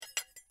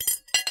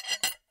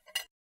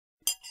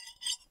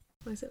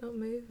Why is it not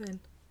moving?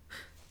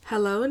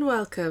 Hello and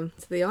welcome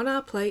to the On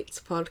Our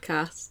Plates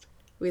podcast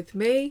with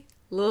me,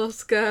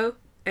 Lorsko,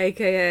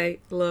 aka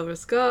Laura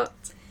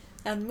Scott.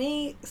 And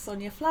me,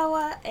 Sonia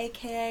Flower,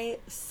 aka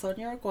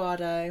Sonia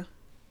Aguado.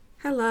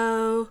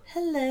 Hello.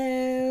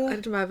 Hello. I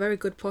did my very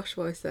good posh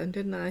voice then,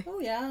 didn't I? Oh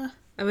yeah.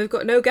 And we've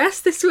got no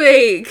guest this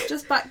week.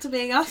 Just back to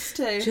being us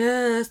two.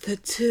 Just the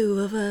two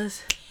of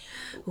us.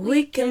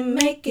 We can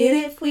make it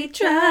if we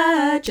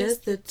try.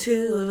 Just the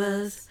two of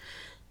us.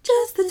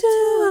 Just the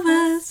two of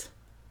us.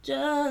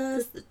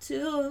 Just the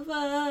two of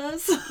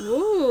us.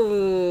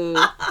 Ooh.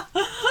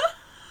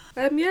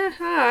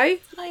 Hi.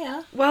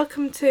 Hiya.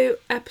 Welcome to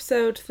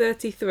episode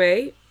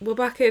 33. We're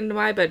back in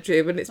my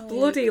bedroom and it's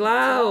bloody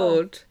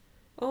loud.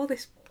 All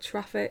this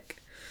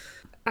traffic.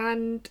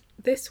 And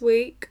this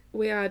week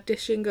we are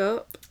dishing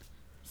up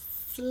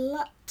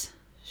Slut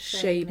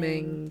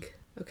shaming.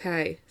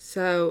 Okay,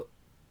 so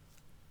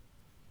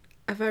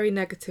a very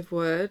negative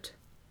word.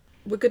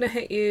 We're going to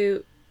hit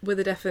you with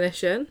a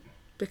definition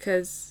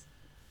because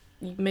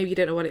maybe you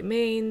don't know what it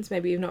means,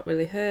 maybe you've not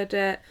really heard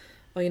it,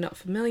 or you're not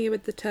familiar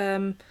with the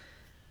term.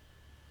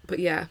 But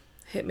yeah,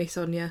 hit me,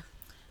 Sonia.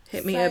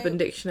 Hit me, Urban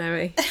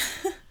Dictionary.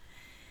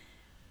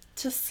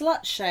 To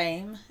slut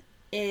shame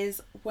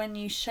is when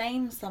you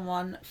shame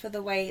someone for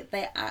the way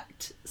they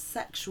act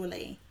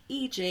sexually.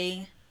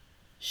 E.g.,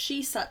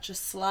 she's such a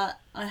slut.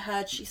 I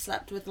heard she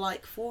slept with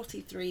like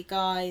 43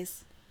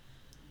 guys.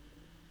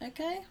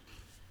 Okay?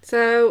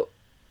 So,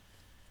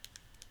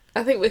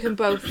 I think we can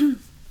both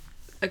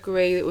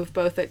agree that we've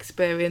both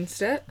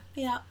experienced it.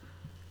 Yeah.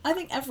 I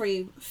think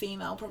every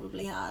female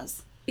probably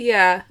has.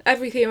 Yeah,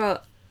 every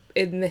female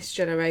in this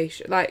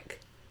generation, like,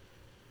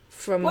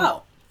 from...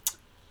 Well,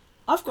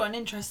 I've got an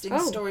interesting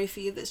story for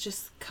you that's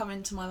just come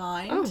into my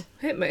mind. Oh,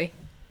 hit me.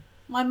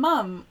 My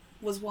mum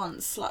was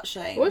once slut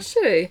shamed. Was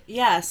she?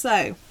 Yeah,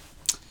 so...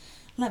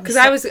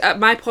 Because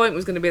my point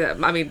was going to be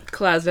that, I mean,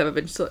 Claire's never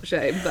been slut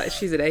shamed, but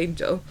she's an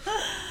angel.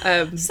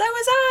 So is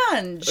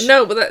Ange.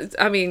 No, but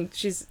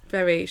she's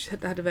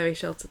had a very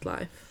sheltered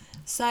life.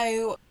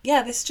 So,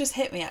 yeah, this just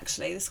hit me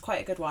actually. This is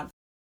quite a good one.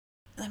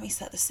 Let me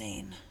set the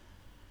scene.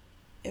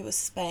 It was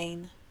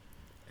Spain.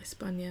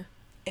 España.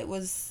 It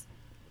was,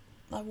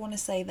 I want to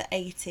say, the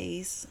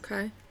 80s.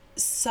 Okay.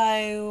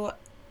 So,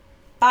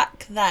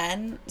 back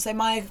then,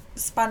 my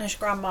Spanish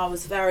grandma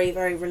was very,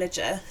 very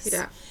religious.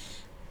 Yeah.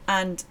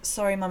 And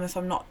sorry, Mum, if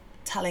I'm not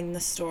telling the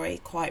story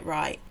quite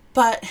right.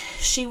 But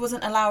she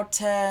wasn't allowed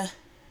to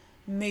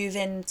move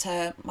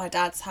into my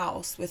dad's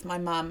house with my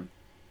mum,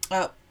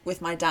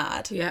 with my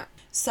dad. Yeah.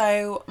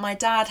 So my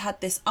dad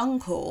had this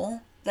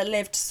uncle that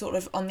lived sort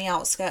of on the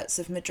outskirts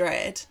of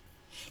Madrid.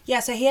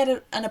 Yeah, so he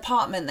had an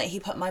apartment that he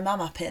put my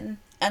mum up in.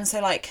 And so,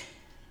 like,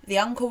 the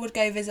uncle would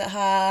go visit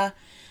her.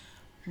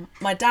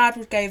 My dad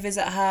would go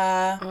visit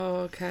her. Oh,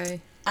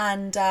 okay.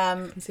 And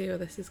I can see where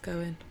this is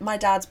going. My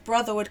dad's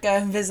brother would go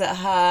and visit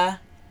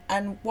her.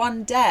 And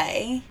one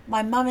day,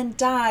 my mum and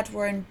dad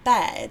were in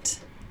bed.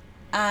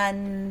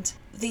 And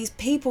these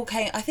people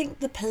came, I think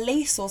the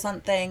police or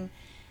something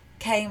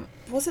came.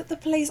 Was it the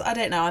police? I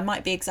don't know. I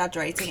might be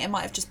exaggerating. It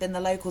might have just been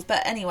the locals.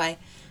 But anyway,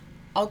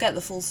 I'll get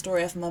the full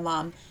story of my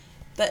mum.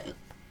 But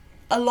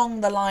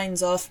along the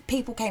lines of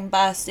people came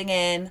bursting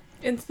in.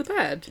 Into the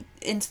bed?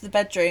 Into the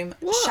bedroom.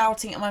 What?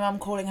 Shouting at my mum,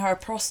 calling her a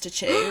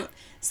prostitute.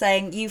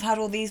 Saying, you've had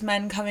all these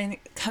men coming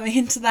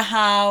into the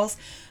house.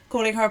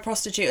 Calling her a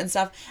prostitute and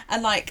stuff.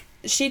 And, like,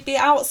 she'd be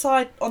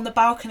outside on the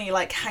balcony,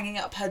 like, hanging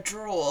up her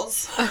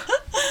drawers.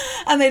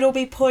 And they'd all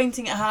be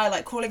pointing at her,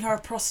 like, calling her a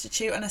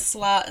prostitute and a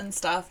slut and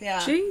stuff,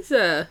 yeah.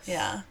 Jesus.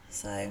 Yeah,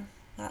 so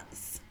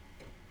that's...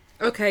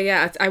 Okay,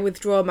 yeah, I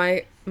withdraw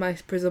my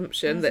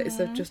presumption that it's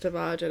just of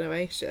our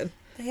generation.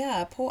 But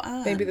yeah, poor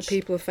Ange. Maybe the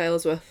people of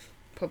Failsworth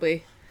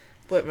probably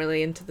weren't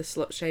really into the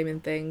slut-shaming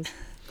thing.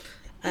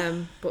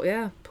 But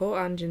yeah, poor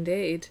Ange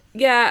indeed.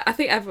 Yeah, I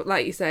think,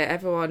 like you say,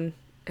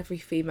 every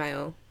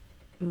female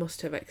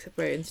must have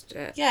experienced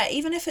it. Yeah,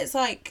 even if it's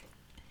like...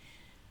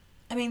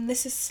 I mean,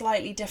 this is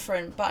slightly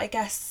different, but I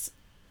guess...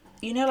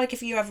 You know, like,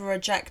 if you ever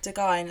reject a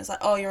guy and it's like,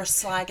 oh, you're a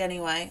slag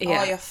anyway.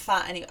 Yeah. Oh, you're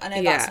fat anyway. I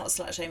know that's not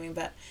slut-shaming,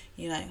 but,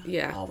 you know.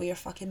 Yeah. Oh, well, you're a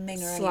fucking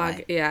minger Slag,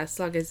 anyway. yeah,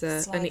 slag is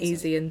an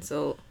easy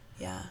insult.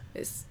 Yeah.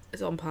 It's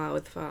on par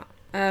with fat.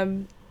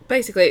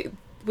 Basically,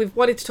 we've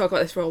wanted to talk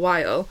about this for a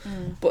while,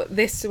 but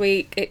this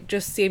week it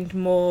just seemed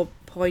more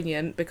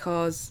poignant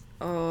because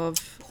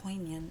of...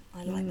 Poignant.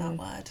 I like that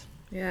word.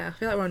 Yeah, I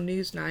feel like we're on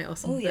Newsnight or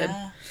something. Oh,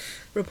 yeah.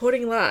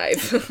 Reporting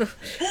live.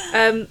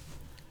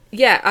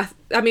 Yeah,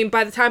 I mean,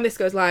 by the time this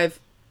goes live,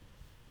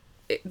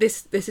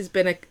 this has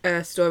been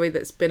a story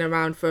that's been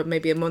around for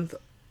maybe a month,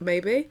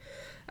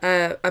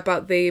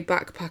 about the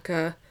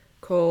backpacker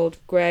called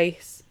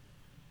Grace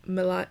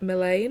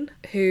Millane,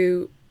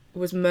 who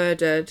was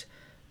murdered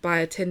by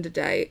a Tinder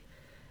date.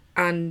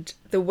 And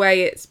the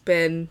way it's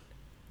been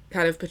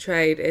kind of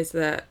portrayed is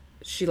that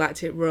she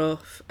liked it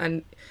rough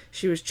and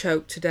she was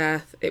choked to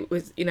death. It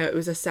was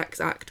a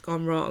sex act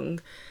gone wrong,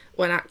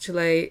 when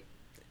actually,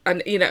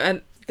 and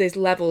there's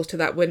levels to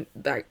that when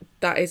that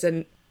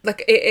isn't,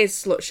 like, it is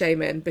slut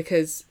shaming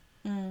because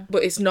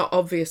but it's not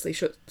obviously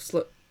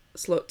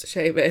slut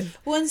shaming.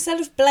 Well, instead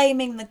of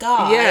blaming the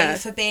guy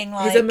for being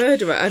like... He's a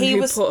murderer and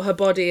who put her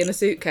body in a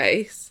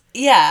suitcase.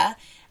 Yeah,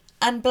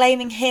 and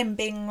blaming him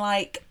being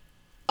like,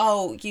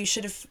 oh, you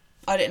should have,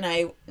 I don't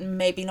know,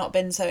 maybe not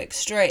been so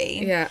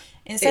extreme. Yeah.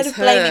 Instead of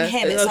blaming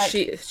him, it's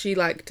like... She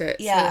liked it.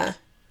 Yeah. So,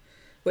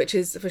 which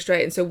is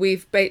frustrating. So we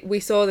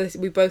saw this,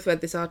 we both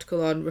read this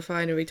article on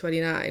Refinery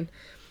 29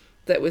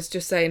 that was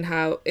just saying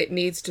how it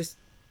needs to...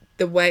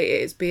 The way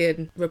it is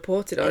being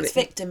reported on. It's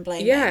victim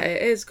blaming. Yeah,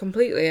 it is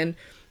completely. And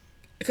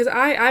because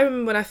I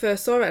remember when I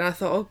first saw it and I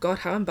thought, oh God,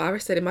 how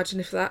embarrassing. Imagine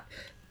if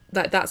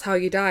that's how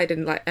you died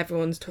and like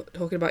everyone's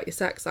talking about your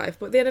sex life.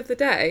 But at the end of the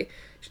day,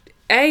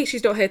 A,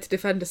 she's not here to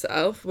defend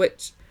herself,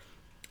 which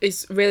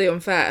is really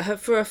unfair.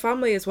 For her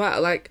family as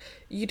well, like,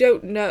 you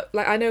don't know,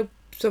 like, I know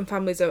some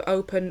families are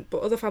open,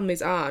 but other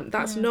families aren't.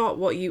 That's not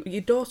what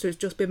your daughter has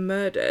just been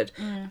murdered.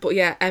 But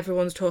yeah,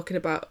 everyone's talking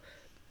about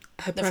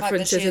her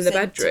preferences in the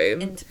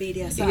bedroom. Into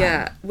BDSM.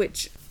 Yeah,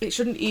 which it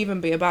shouldn't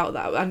even be about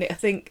that. And I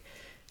think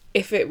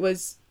if it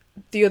was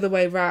the other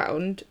way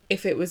round,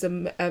 if it was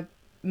a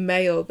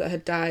male that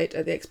had died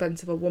at the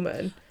expense of a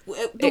woman,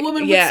 the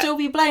woman would still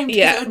be blamed,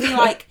 because it would be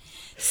like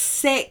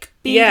sick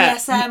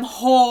BDSM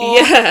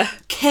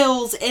whore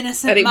kills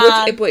innocent and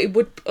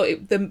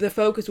man. The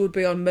focus would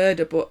be on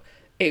murder, but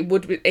it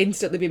would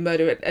instantly be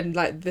murder, and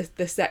like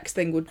the sex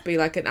thing would be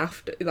like an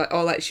after, like,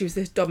 or like she was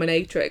this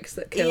dominatrix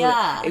that killed.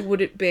 Yeah. It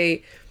wouldn't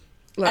be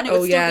like, and it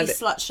would still be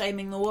slut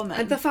shaming the woman.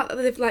 And the fact that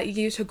they've like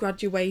used her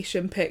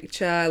graduation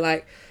picture,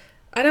 like,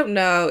 I don't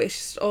know, it's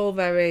just all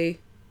very,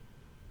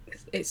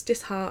 it's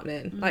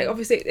disheartening. Like,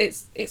 obviously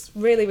it's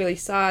really, really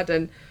sad,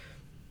 and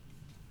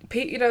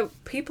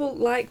people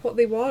like what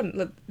they want.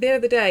 Like, at the end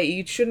of the day,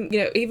 you shouldn't,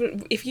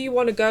 even if you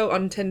want to go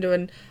on Tinder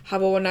and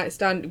have a one night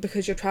stand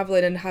because you're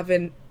travelling and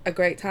having a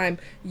great time,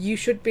 you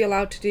should be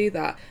allowed to do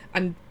that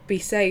and be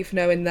safe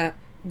knowing that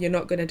you're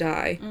not going to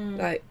die.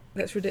 Like,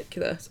 that's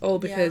ridiculous, all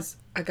because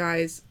a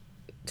guy's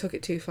took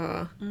it too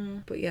far.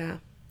 But yeah,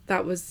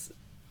 that was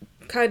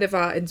kind of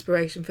our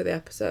inspiration for the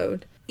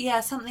episode.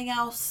 Yeah, something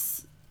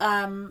else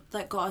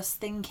that got us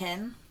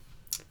thinking.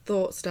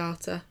 Thought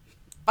starter.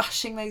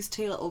 Bashing those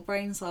two little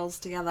brain cells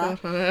together.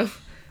 God,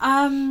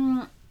 I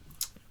know.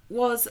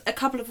 Was a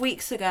couple of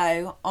weeks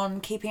ago on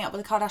Keeping Up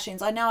with the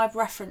Kardashians. I know I've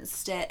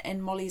referenced it in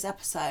Molly's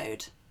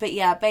episode. But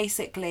yeah,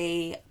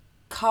 basically,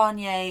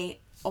 Kanye,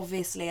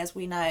 obviously, as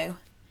we know,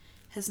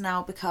 has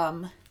now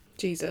become...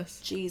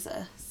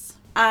 Jesus.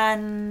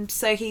 And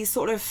so he's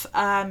sort of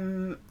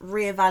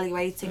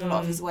reevaluating a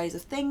lot of his ways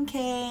of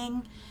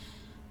thinking.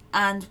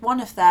 And one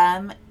of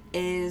them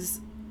is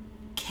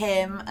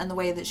Kim and the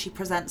way that she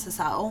presents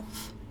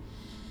herself.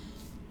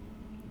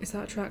 Is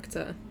that a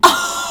tractor?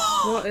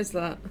 What is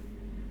that?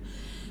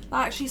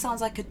 That actually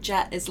sounds like a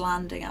jet is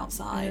landing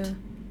outside. Yeah.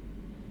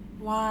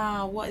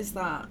 Wow, what is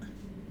that?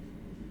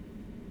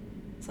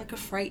 It's like a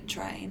freight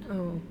train.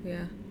 Oh,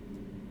 yeah.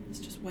 Let's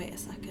just wait a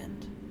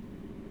second.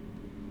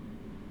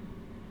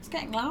 It's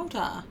getting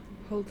louder.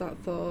 Hold that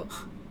thought.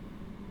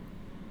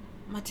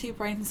 My two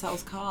brain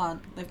cells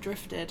can't. They've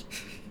drifted.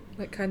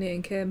 Like Kanye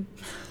and Kim.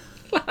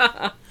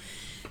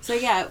 So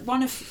yeah,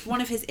 one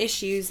of his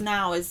issues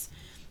now is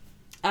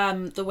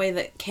the way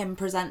that Kim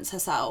presents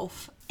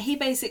herself. He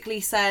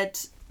basically said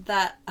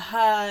that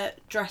her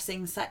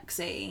dressing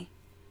sexy,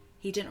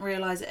 he didn't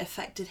realise it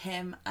affected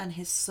him and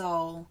his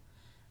soul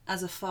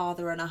as a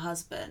father and a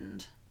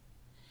husband.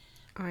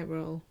 I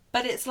roll.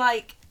 But it's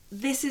like,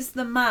 this is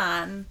the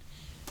man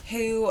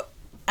who,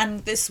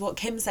 and this is what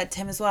Kim said to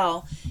him as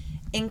well,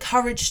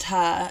 encouraged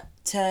her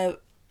to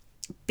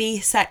be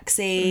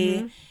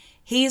sexy.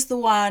 He's the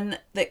one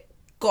that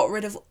got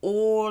rid of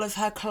all of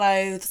her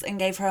clothes and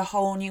gave her a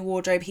whole new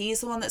wardrobe.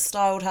 He's the one that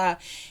styled her.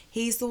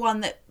 He's the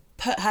one that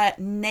put her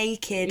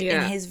naked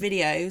in his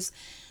videos.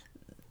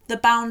 The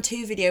Bound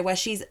 2 video where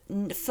she's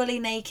fully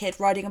naked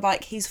riding a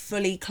bike, he's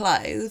fully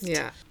clothed.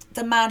 Yeah.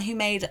 The man who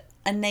made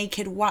a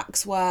naked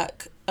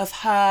waxwork of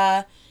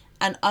her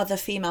and other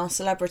female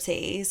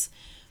celebrities.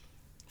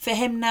 For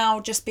him now,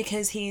 just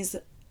because he's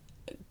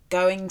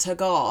going to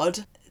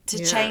God,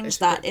 to change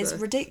that is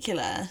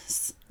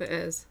ridiculous. It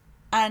is.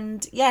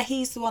 And yeah,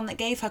 he's the one that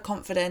gave her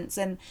confidence,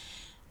 and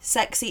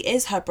sexy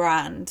is her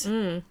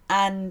brand.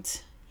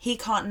 And he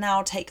can't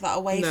now take that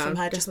away from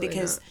her just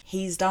because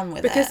he's done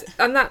with it.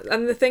 And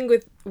the thing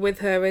with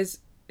her is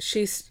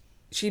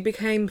she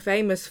became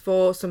famous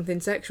for something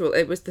sexual.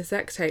 It was the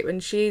sex tape,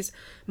 and she's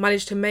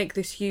managed to make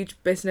this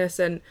huge business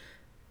and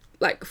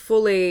like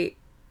fully,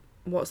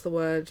 what's the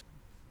word,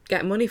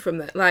 get money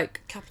from it.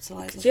 Like,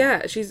 capitalise.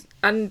 Yeah,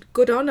 and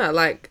good on her.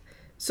 Like,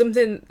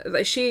 something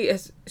that she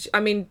has. I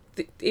mean,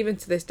 even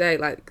to this day,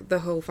 like the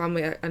whole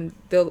family, and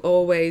it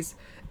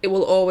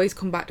will always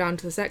come back down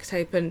to the sex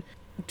tape. And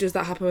does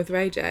that happen with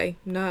Ray J?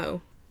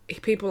 No.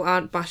 People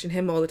aren't bashing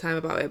him all the time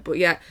about it, but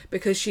yeah,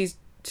 because she's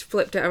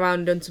flipped it around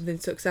and done something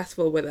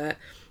successful with it,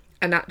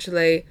 and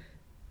actually,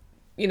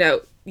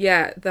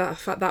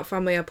 that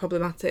family are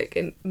problematic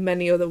in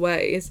many other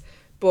ways,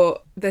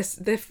 but they're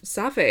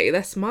savvy,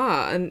 they're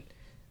smart, and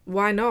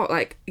why not?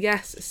 Like,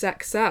 yes,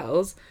 sex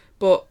sells,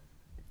 but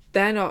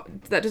they're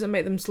not, that doesn't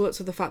make them sluts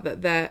for the fact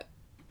that they're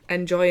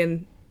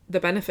enjoying the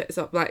benefits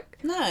of, like,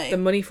 No. the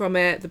money from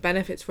it, the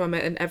benefits from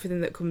it, and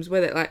everything that comes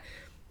with it. Like,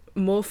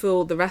 more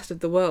fool the rest of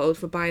the world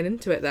for buying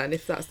into it then,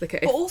 if that's the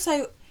case. But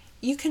also,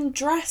 you can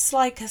dress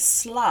like a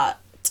slut,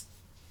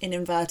 in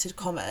inverted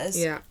commas,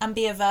 Yeah. and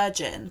be a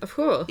virgin. Of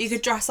course. You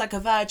could dress like a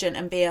virgin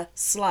and be a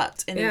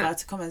slut, in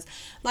inverted commas.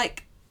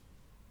 Like,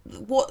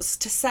 what's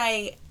to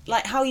say,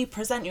 like, how you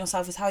present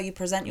yourself is how you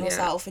present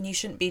yourself, and you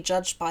shouldn't be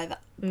judged by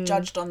that,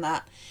 judged on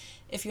that,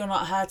 if you're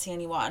not hurting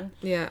anyone.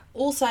 Yeah.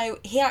 Also,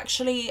 he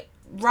actually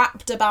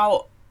rapped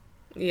about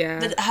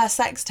Yeah. her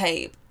sex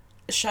tape,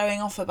 showing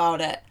off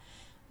about it.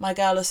 My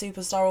girl a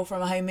superstar all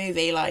from a home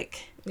movie.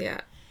 Like,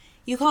 Yeah.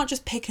 you can't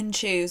just pick and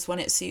choose when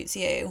it suits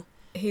you.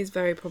 He's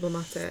very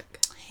problematic.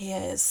 He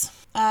is.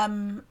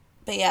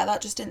 But yeah,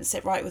 that just didn't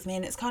sit right with me.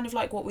 And it's kind of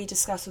like what we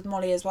discussed with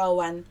Molly as well,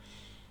 when,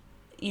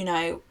 you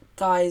know,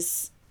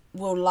 guys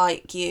will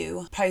like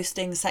you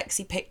posting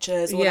sexy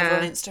pictures or whatever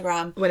on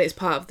Instagram. When it's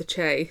part of the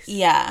chase.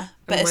 Yeah.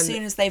 But And as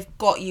soon as they've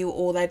got you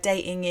or they're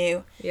dating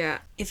you, Yeah.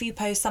 if you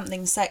post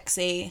something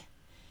sexy,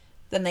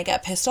 then they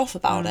get pissed off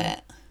about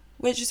it,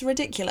 which is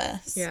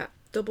ridiculous. Yeah.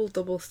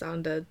 Double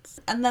standards.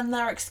 And then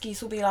their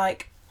excuse will be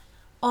like,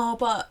 oh,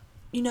 but,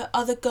 you know,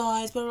 other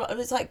guys, blah, blah, blah.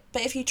 It's like,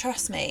 but if you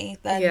trust me,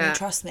 then you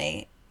trust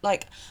me.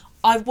 Like,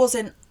 I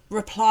wasn't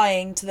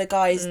replying to the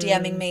guys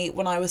DMing me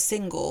when I was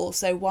single,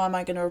 so why am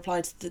I going to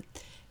reply to the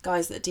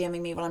guys that are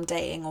DMing me when I'm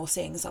dating or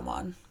seeing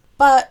someone?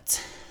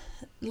 But,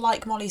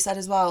 like Molly said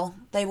as well,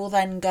 they will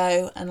then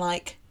go and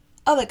like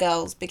other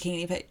girls'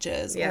 bikini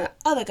pictures or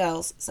other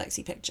girls'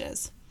 sexy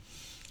pictures.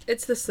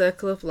 It's the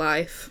circle of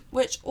life.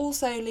 Which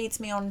also leads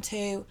me on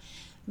to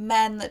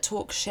men that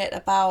talk shit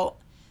about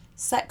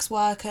sex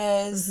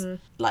workers,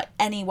 like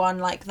anyone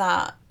like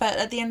that. But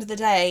at the end of the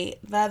day,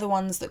 they're the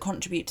ones that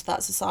contribute to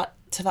that society,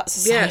 to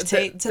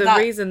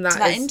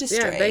that industry.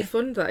 Yeah, they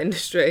fund that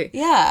industry.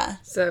 Yeah.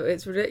 So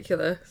it's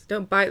ridiculous.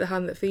 Don't bite the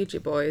hand that feeds you,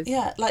 boys.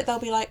 Yeah, like they'll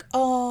be like,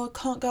 oh, I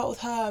can't go out with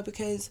her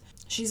because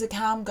she's a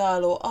cam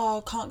girl, or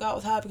oh, I can't go out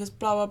with her because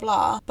blah blah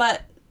blah.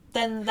 But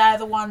then they're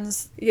the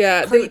ones.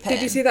 Yeah.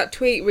 Did you see that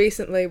tweet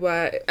recently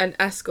where an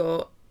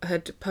escort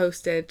had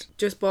posted,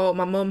 just bought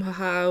my mum her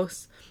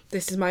house,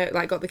 this is my,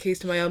 like, got the keys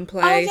to my own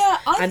place. Oh yeah,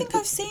 I think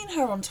I've seen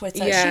her on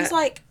Twitter. Yeah.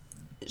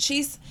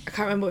 She's I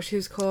can't remember what she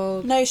was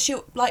called. No, she,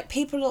 like,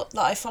 people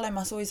that I follow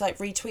must always like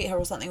retweet her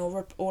or something,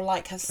 or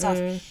like her stuff,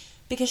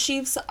 because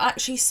she's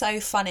actually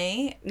so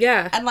funny.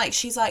 Yeah. And like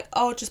she's like,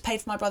 oh, just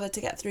paid for my brother to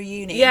get through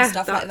uni and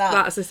stuff like that.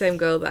 That's the same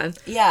girl then.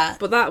 Yeah.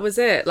 But that was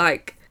it.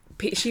 Like,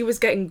 she was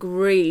getting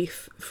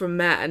grief from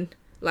men.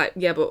 Like,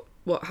 yeah, but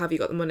what, have you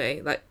got the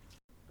money? Like,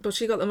 but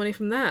she got the money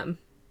from them.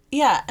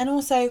 Yeah, and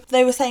also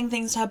they were saying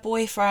things to her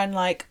boyfriend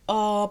like,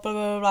 oh, blah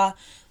blah blah, blah,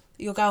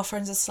 your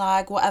girlfriend's a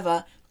slag,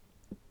 whatever.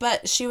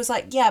 But she was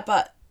like, yeah,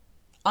 but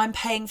I'm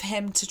paying for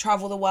him to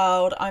travel the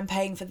world. I'm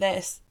paying for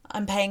this.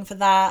 I'm paying for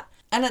that.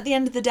 And at the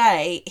end of the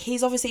day,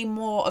 he's obviously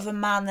more of a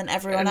man than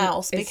everyone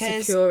else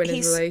because secure in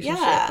his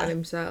relationship and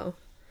himself.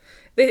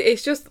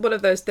 It's just one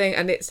of those things,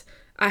 and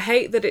I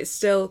hate that it's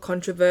still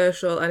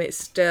controversial and it's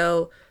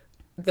still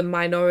the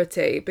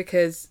minority,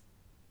 because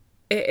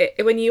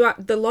when you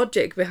act, the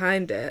logic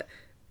behind it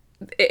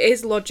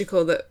is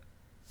logical that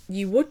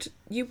you would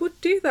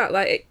do that.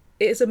 Like,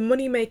 it is a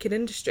money making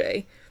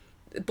industry.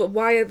 But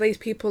why are these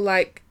people,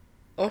 like,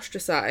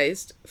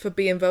 ostracised for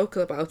being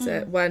vocal about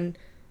it when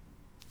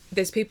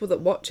there's people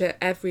that watch it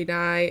every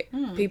night,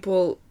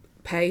 people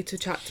pay to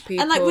chat to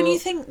people. And like when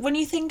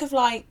you think of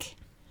like,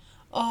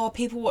 oh,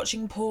 people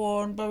watching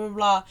porn, blah blah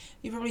blah,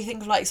 you probably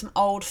think of like some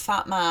old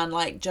fat man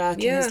like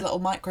jerking his little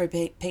micro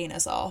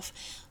penis off.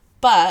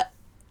 But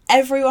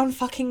everyone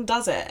fucking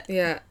does it.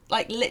 Yeah.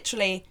 Like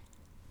literally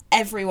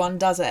everyone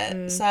does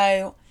it.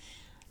 So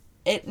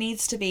it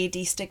needs to be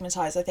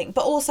destigmatized, I think.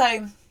 But also,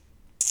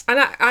 and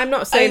I'm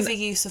not saying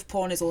overuse of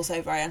porn is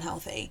also very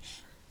unhealthy.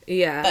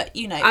 Yeah. But,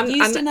 you know,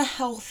 used in a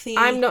healthy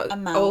amount.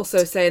 I'm not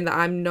also saying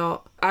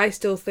that I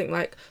still think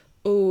like,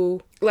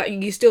 oh, like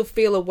you still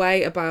feel a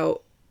way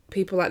about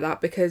people like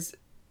that because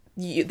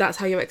that's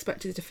how you're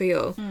expected to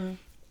feel.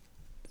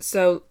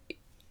 So,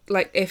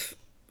 like, if,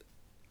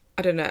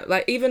 I don't know,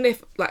 like, even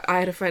if, like, I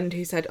had a friend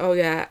who said, oh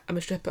yeah, I'm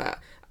a stripper,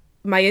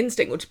 my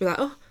instinct would just be like,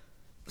 oh,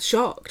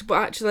 shocked. But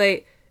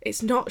actually,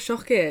 it's not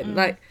shocking.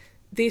 Like,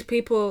 these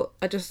people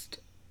are just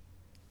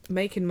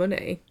making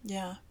money.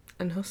 Yeah.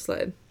 And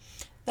hustling.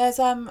 There's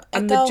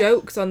the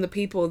jokes on the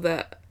people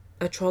that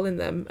are trolling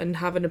them and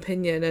have an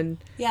opinion, and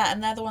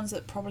and they're the ones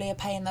that probably are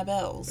paying their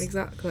bills.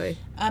 Exactly.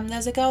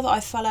 There's a girl that I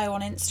follow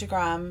on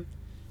Instagram.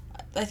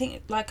 I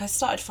think like I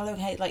started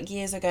following her like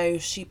years ago.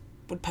 She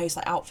would post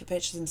like outfit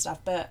pictures and stuff,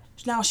 but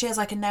now she has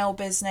like a nail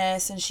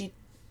business, and she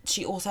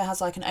also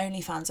has like an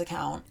OnlyFans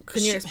account.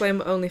 Can you explain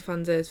what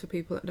OnlyFans is for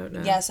people that don't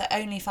know? Yeah, so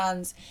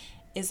OnlyFans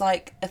is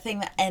like a thing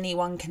that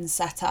anyone can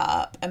set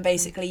up, and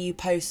basically you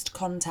post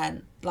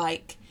content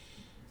like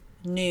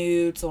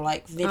nudes or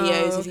like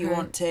videos if you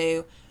want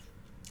to,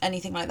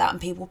 anything like that,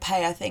 and people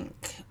pay, I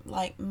think,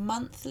 like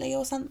monthly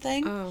or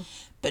something. Oh.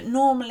 But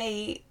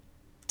normally,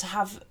 to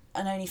have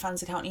an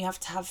OnlyFans account, you have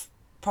to have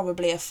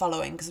probably a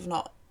following, because if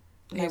not,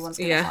 no one's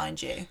going to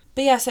find you.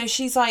 But yeah, so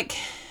she's like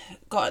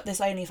got this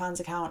OnlyFans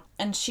account,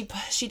 and she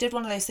did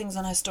one of those things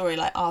on her story,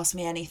 like ask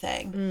me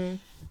anything.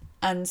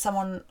 And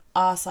someone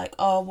asked, like,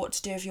 oh, what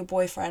to do if your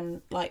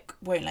boyfriend, like,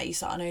 won't let you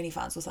start on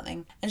OnlyFans or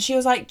something. And she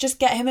was like, just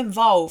get him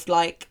involved.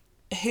 Like,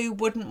 who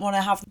wouldn't want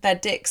to have their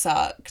dick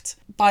sucked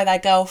by their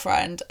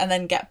girlfriend and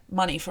then get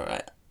money for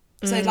it?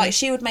 So, like,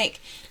 she would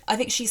make, I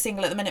think she's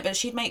single at the minute, but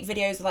she'd make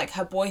videos with, like,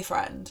 her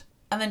boyfriend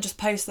and then just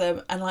post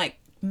them, and, like,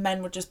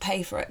 men would just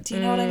pay for it. Do you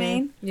know what I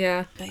mean?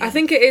 Yeah. Yeah. I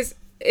think it is,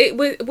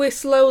 we're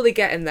slowly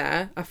getting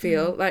there, I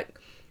feel. Like,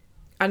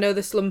 I know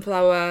the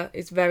Slumflower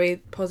is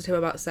very positive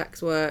about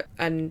sex work,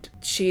 and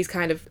she's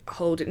kind of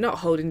not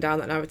holding down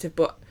that narrative,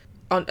 but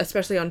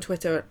especially on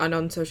Twitter and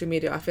on social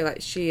media, I feel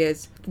like she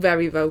is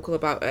very vocal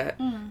about it.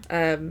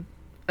 And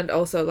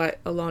also,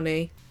 like,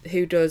 Aloni,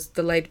 who does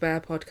the Laid Bare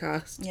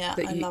podcast. Yeah,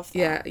 I love that.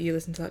 Yeah, you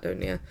listen to that,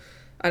 don't you?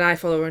 And I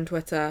follow her on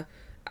Twitter,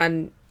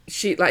 and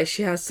she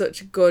has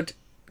such good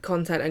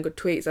content and good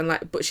tweets, and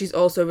like, but she's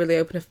also really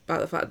open about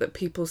the fact that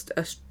people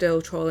are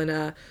still trolling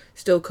her,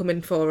 still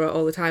coming for her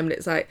all the time, and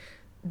it's like,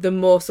 the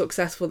more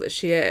successful that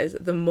she is,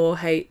 the more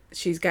hate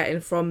she's getting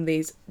from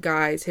these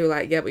guys who are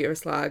like, yeah, but you're a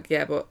slag,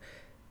 yeah, but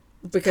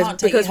because Can't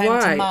take you home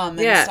why? to mum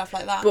and Yeah, stuff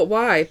like that. but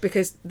why?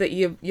 Because that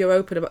you're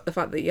open about the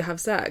fact that you have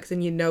sex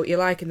and you know what you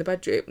like in the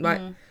bedroom. Like,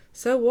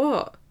 so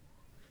what?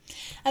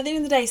 At the end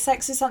of the day,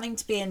 sex is something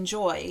to be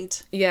enjoyed.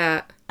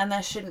 Yeah. And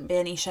there shouldn't be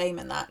any shame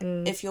in that.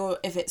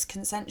 If it's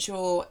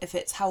consensual, if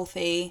it's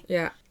healthy,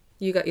 Yeah.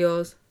 You get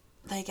yours.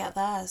 they get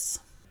theirs.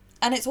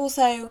 And it's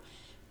also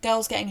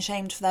girls getting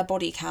shamed for their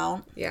body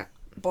count. Yeah.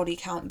 Body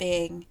count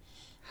being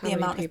How the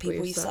many amount of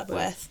people you slept slept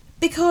with.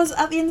 Because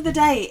at the end of the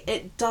day,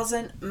 it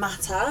doesn't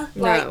matter.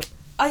 No. Like,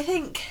 I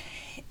think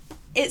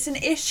it's an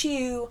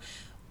issue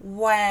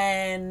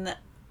when...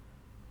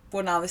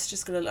 Well, now this is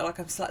just going to look like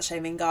I'm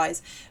slut-shaming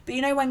guys. But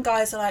you know when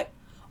guys are like,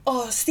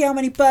 oh, see how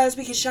many birds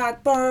we can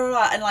shag, blah, blah,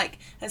 blah, and like,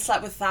 it's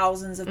like with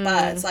thousands of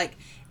birds. Like,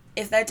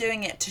 if they're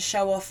doing it to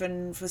show off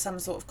and for some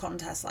sort of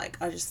contest, like,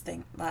 I just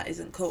think that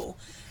isn't cool.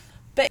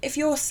 But if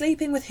you're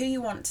sleeping with who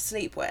you want to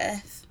sleep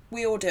with,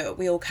 we all do it,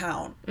 we all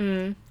count.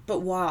 But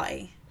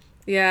why?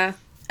 Yeah.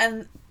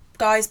 And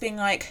guys being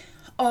like,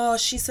 oh,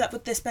 she slept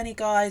with this many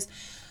guys,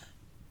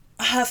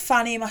 her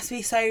fanny must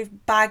be so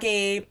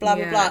baggy, blah,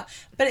 blah, blah.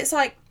 But it's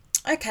like,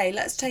 okay,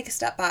 let's take a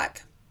step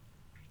back.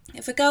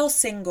 If a girl's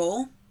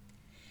single,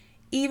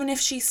 even if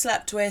she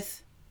slept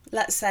with,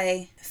 let's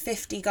say,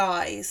 50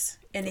 guys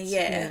in a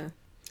year,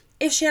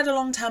 if she had a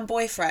long-term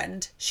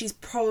boyfriend, she's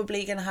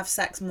probably going to have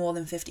sex more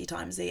than 50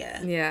 times a year.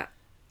 Yeah.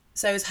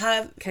 So is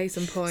her... Case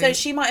in point. So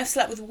she might have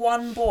slept with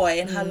one boy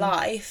in her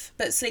life,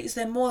 but sleeps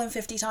with him more than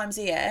 50 times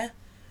a year.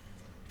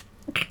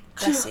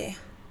 Bless you.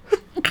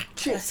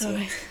 Bless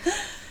you.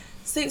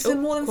 Sleeps with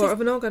more than... Quarter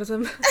of an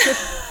orgasm.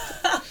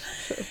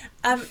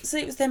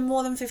 Sleeps with him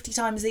more than 50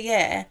 times a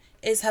year.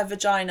 Is her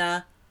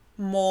vagina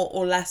more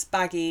or less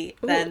baggy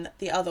than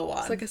the other one?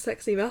 It's like a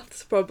sexy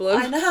maths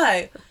problem. I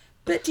know.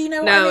 But do you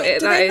know what I mean?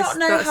 Do they not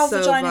know how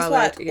so vaginas valid,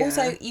 work? yeah.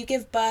 Also, you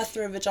give birth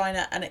through a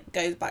vagina and it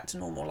goes back to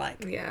normal,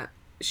 like... Yeah.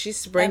 She's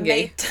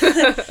springy.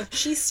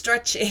 She's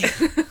stretchy.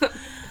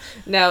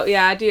 No,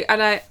 yeah, I do.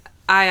 And I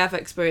have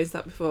experienced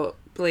that before.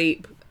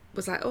 Bleep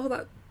was like,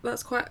 oh,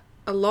 that's quite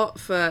a lot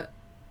for...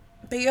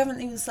 But you haven't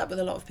even slept with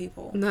a lot of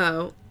people.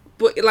 No.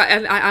 But, like,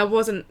 and I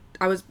was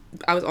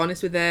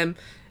honest with him.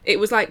 It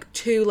was, like,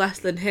 2 less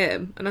than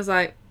him. And I was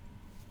like,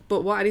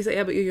 but what? And he's like,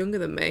 yeah, but you're younger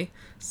than me.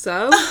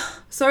 So?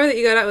 Sorry that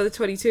you're going out with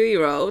a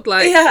 22-year-old.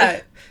 Like...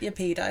 Yeah, you're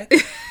pedo.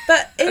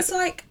 But it's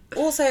like,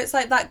 also, it's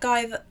like that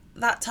guy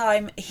that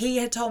time, he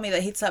had told me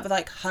that he'd slept with,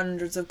 like,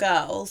 hundreds of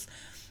girls.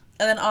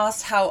 And then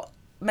asked how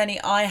many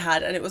I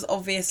had. And it was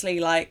obviously,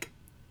 like,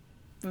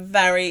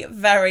 very,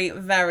 very,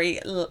 very,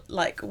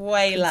 like,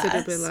 way less.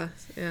 Considerably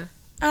less, yeah.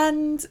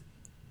 And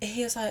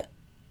he was like,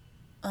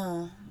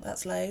 oh,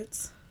 that's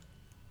loads.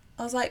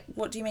 I was like,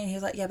 what do you mean? He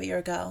was like, yeah, but you're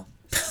a girl.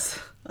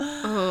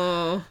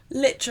 Oh.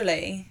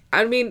 Literally.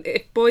 I mean,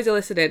 if boys are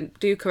listening,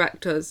 do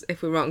correct us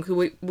if we're wrong,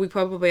 because we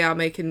probably are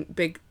making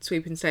big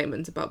sweeping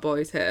statements about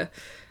boys here.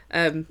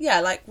 But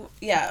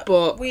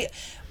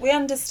we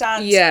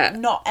understand. Yeah.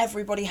 Not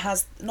every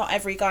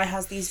guy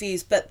has these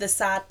views, but the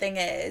sad thing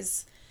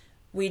is,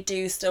 we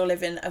do still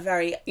live in a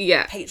very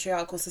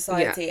patriarchal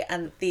society,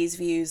 and these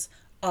views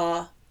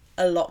are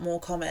a lot more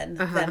common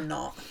than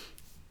not.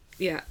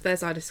 Yeah,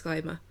 there's our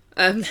disclaimer.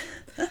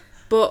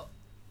 But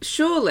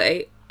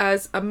surely,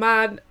 as a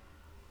man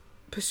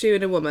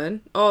pursuing a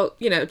woman, or,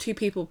 you know, 2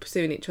 people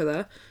pursuing each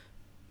other,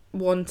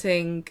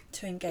 wanting...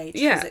 to engage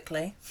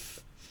physically.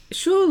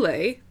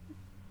 Surely,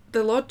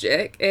 the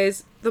logic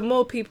is the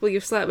more people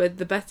you've slept with,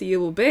 the better you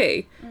will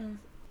be.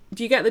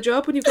 Do you get the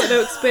job when you've got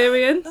no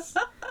experience?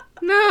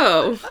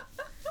 No.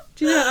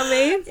 Do you know what I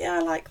mean? Yeah, I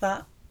like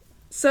that.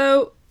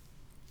 So,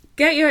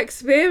 get your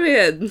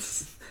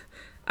experience.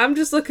 I'm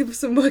just looking for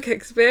some work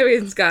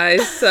experience,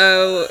 guys.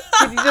 So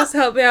can you just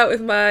help me out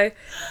with my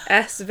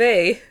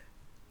SV?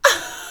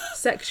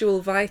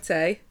 Sexual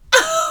vitae.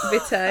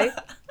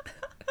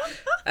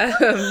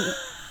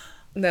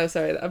 No,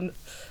 sorry.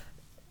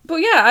 But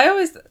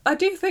yeah, I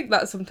do think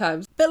that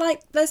sometimes. But,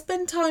 like, there's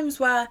been times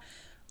where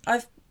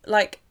I've,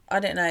 like, I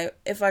don't know,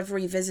 if I've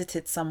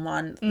revisited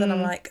someone, then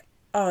I'm like,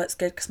 oh, it's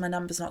good because my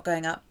number's not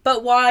going up.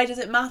 But why does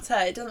it matter?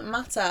 It doesn't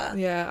matter.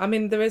 Yeah, I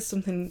mean, there is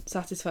something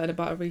satisfying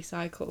about a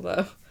recycle,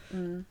 though. I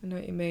know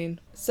what you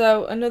mean.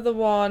 So, another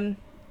way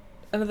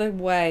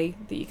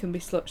that you can be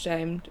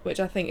slut-shamed, which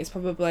I think is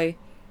probably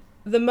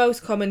the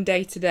most common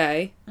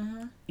day-to-day,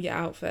 your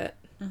outfit.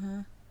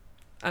 And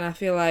I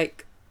feel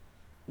like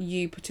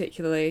you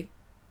particularly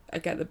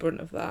get the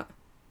brunt of that.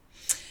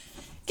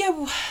 Yeah,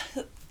 well,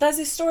 there's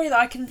this story that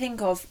I can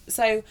think of.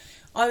 So,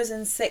 I was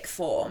in sixth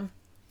form,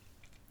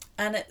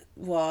 and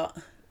what?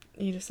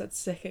 You just said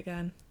sick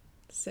again.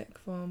 Sick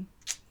form.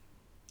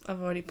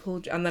 I've already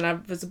pulled you, and then I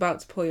was about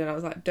to pull you, and I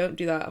was like, don't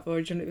do that, I've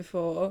already done it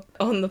before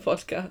on the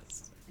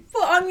podcast.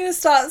 Well, I'm going to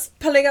start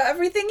pulling out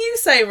everything you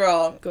say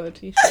wrong. Good,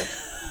 you should.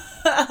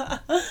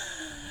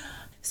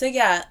 So,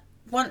 yeah,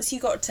 once you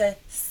got to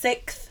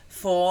sixth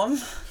form,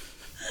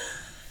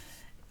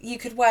 you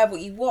could wear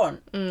what you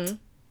want.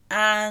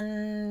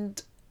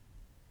 And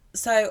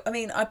so, I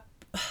mean, the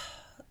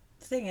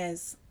thing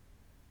is,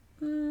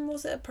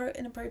 was it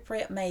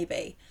inappropriate?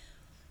 Maybe.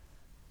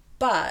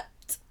 But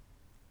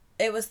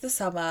it was the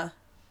summer.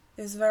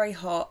 It was very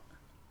hot.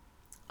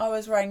 I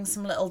was wearing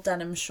some little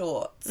denim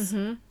shorts.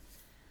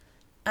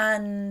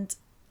 And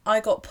I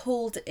got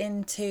pulled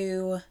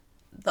into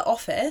the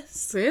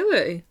office.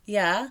 Really?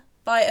 Yeah,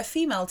 by a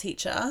female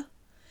teacher.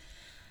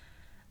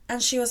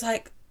 And she was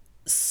like,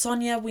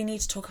 Sonia, we need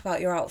to talk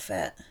about your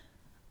outfit.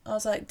 I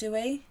was like, do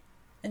we?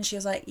 And she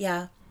was like,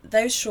 yeah,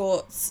 those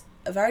shorts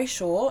are very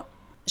short.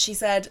 She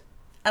said,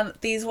 and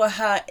these were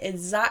her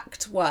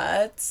exact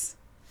words.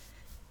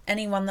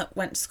 Anyone that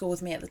went to school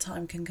with me at the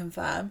time can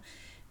confirm.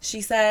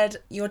 She said,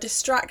 you're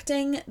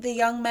distracting the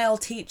young male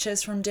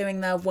teachers from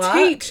doing their work.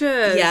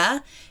 Teachers? Yeah.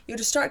 You're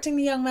distracting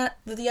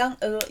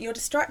you're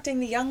distracting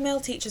the young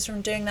male teachers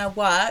from doing their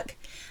work,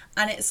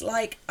 and it's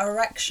like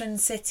erection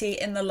city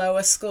in the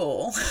lower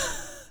school.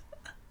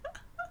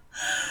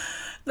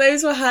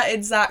 Those were her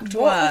exact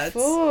words.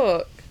 What the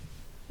fuck?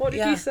 What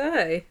did you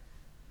say?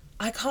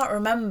 I can't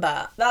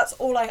remember. That's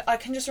all I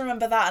can just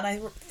remember that, and I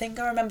think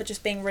I remember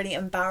just being really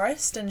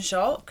embarrassed and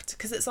shocked,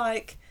 because it's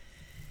like,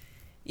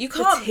 you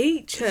can't... The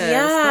teachers.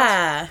 Yeah.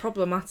 That's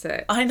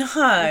problematic. I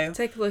know.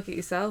 Take a look at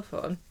yourself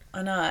on.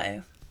 I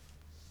know.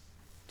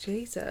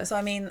 Jesus. So,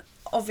 I mean,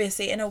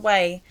 obviously, in a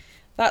way,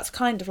 that's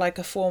kind of like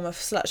a form of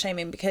slut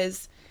shaming,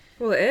 because...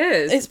 Well, it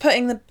is. It's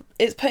putting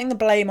the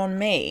blame on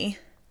me.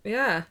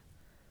 Yeah.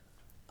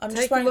 I'm Take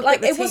just wearing... a look like,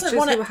 at the it wasn't teachers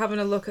one who were having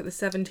a look at the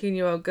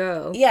 17-year-old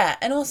girl. Yeah,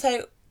 and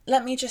also,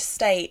 let me just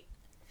state,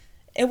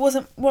 it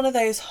wasn't one of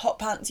those hot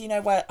pants, you know,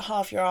 where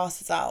half your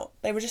ass is out.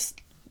 They were just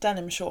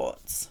denim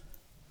shorts.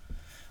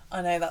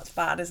 I know that's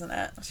bad, isn't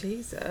it?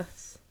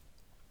 Jesus.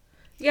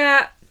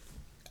 Yeah,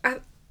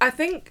 I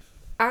think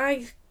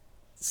I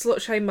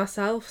slut shame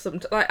myself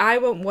sometimes. Like, I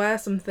won't wear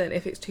something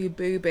if it's too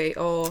booby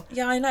or...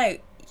 Yeah, I know.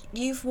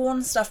 You've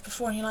worn stuff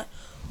before and you're like,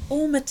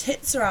 oh, my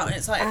tits are out, and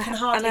it's like, I can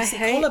hardly see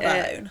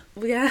collarbone.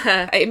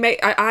 Yeah.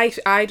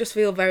 I just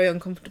feel very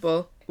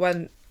uncomfortable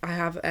when I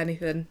have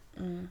anything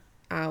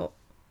out.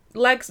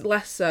 Legs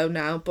less so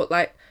now, but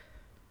like,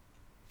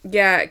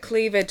 yeah,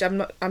 cleavage.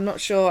 I'm not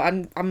sure.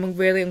 I'm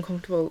really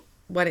uncomfortable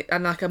when it,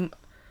 and like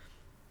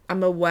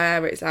I'm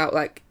aware it's out.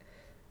 Like,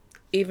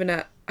 even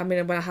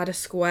when I had a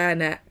square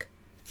neck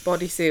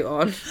bodysuit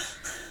on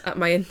at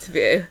my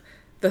interview,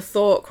 the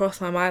thought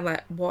crossed my mind,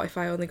 like, what if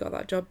I only got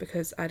that job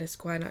because I had a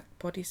square neck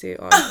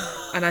bodysuit on?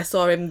 And I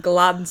saw him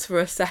glance for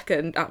a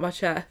second at my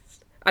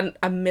chest, and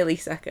a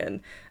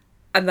millisecond,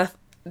 and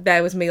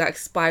there was me like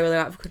spiraling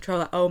out of control,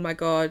 like, oh my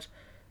god,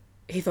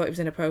 he thought it was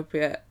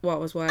inappropriate what I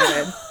was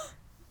wearing.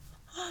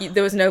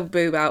 There was no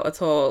boob out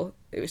at all.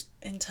 It was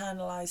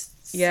internalized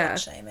slut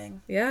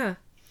shaming. Yeah.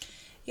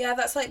 Yeah,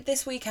 that's like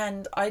this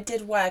weekend I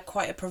did wear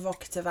quite a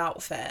provocative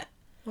outfit.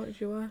 What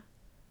did you wear?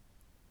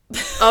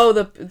 Oh,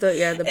 the bra.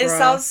 It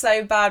sounds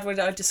so bad when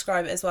I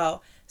describe it as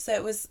well. So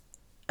it was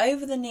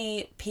over the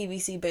knee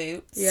PVC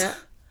boots. Yeah.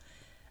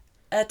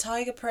 A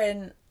tiger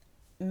print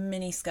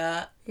mini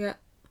skirt. Yeah.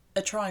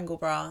 A triangle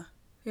bra.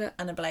 Yeah.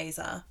 And a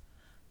blazer.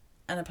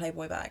 And a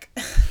Playboy bag.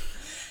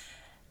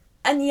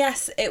 And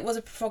yes, it was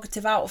a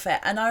provocative outfit.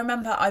 And I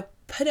remember I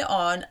put it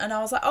on and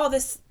I was like, oh,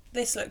 this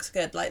looks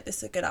good. Like, this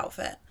is a good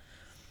outfit.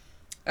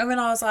 And then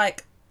I was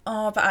like,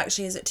 oh, but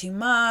actually, is it too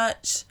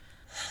much?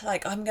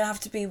 Like, I'm going to have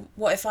to be...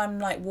 What if I'm,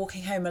 like,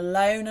 walking home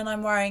alone and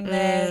I'm wearing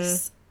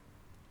this?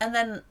 And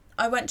then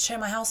I went to show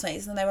my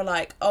housemates and they were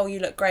like, oh, you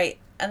look great.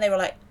 And they were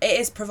like, it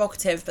is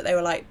provocative, but they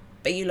were like,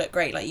 but you look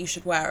great. Like, you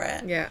should wear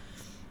it. Yeah.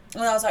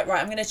 And I was like, right,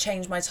 I'm going to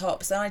change my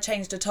top. So then I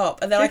changed a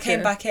top. And then I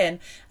came back in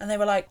and they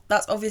were like,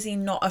 that's obviously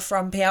not a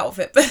frumpy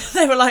outfit. But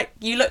they were like,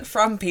 you look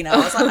frumpy now. I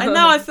was like, I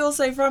know, I feel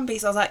so frumpy.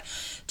 So I was like,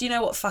 do you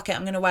know what? Fuck it.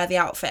 I'm going to wear the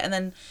outfit. And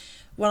then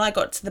when I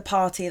got to the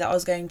party that I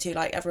was going to,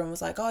 like, everyone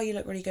was like, oh, you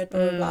look really good,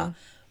 blah, blah, blah.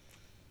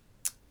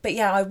 But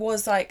yeah, I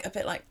was like a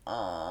bit like,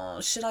 oh,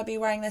 should I be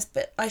wearing this?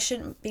 But I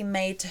shouldn't be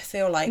made to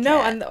feel like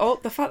No, it. and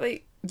the fact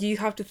that you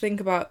have to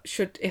think about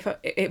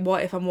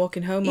what if I'm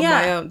walking home on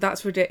my own?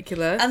 That's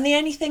ridiculous. And the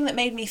only thing that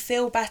made me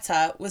feel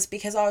better was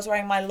because I was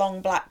wearing my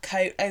long black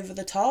coat over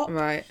the top.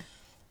 Right.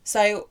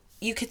 So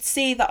you could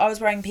see that I was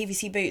wearing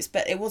PVC boots,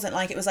 but it wasn't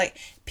like, it was like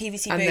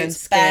PVC And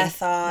boots, bare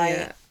thigh,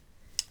 Yeah.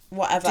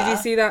 whatever. Did you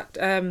see that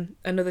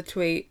another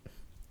tweet?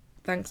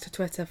 Thanks to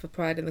Twitter for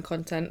providing the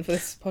content for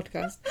this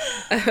podcast.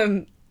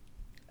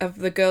 Of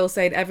the girl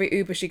saying every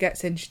Uber she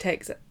gets in, she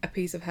takes a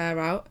piece of hair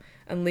out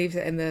and leaves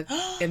it in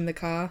the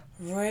car.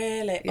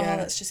 Really? Yeah. Oh,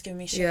 that's just giving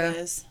me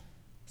shivers.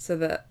 So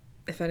that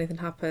if anything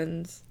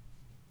happens,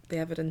 the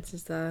evidence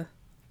is there.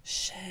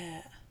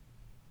 Shit.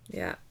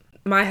 Yeah.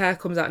 My hair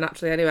comes out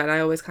naturally anyway, and I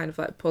always kind of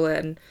like pull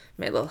it and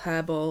make little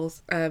hair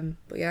balls. But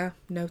yeah,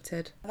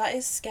 noted. That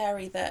is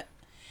scary that...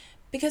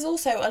 Because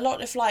also a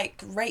lot of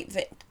like rape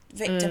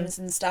victims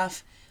and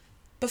stuff,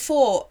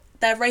 before,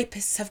 their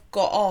rapists have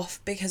got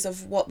off because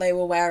of what they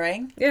were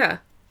wearing. Yeah.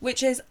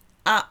 Which is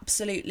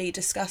absolutely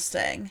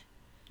disgusting.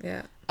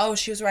 Yeah. Oh,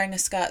 she was wearing a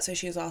skirt, so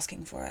she was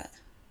asking for it.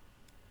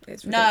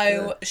 It's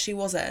ridiculous. No, she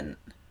wasn't.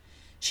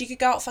 She could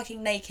go out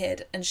fucking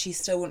naked and she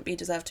still wouldn't be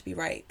deserved to be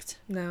raped.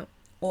 No.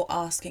 Or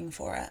asking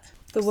for it.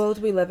 The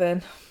world we live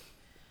in.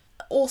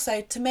 Also,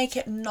 to make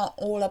it not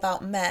all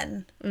about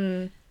men,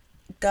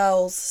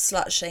 girls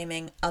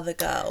slut-shaming other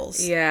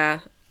girls. Yeah.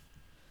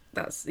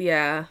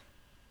 Yeah.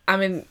 I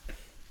mean,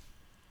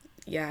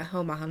 yeah,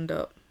 hold my hand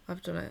up.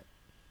 I've done it.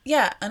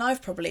 Yeah, and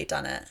I've probably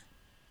done it.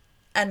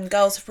 And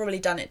girls have probably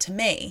done it to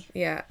me.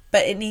 Yeah.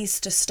 But it needs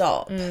to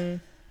stop.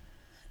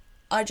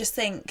 I just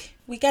think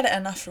we get it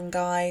enough from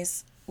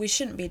guys. We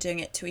shouldn't be doing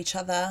it to each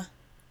other.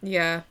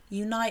 Yeah.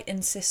 Unite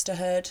in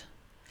sisterhood.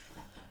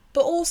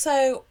 But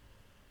also,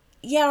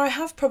 yeah, I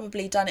have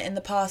probably done it in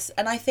the past,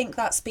 and I think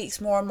that spoke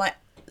more on my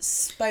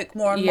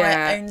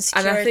own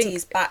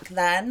securities back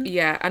then.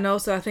 Yeah, and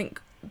also I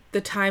think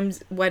the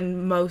times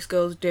when most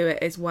girls do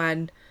it is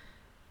when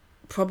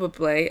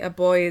probably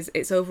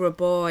it's over a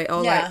boy,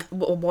 or like,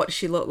 what does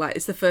she look like?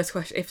 It's the first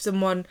question. If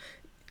someone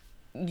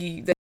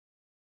is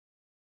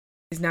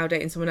now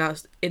dating someone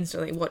else,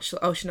 instantly,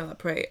 she's not that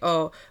pretty. She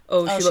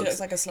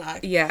looks like a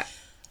slag. Yeah.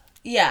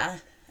 Yeah.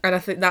 And I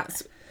think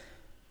that's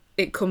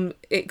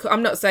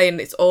I'm not saying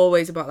it's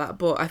always about that,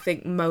 but I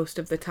think most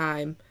of the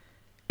time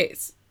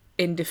it's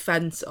in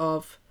defense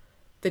of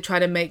they're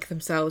trying to make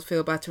themselves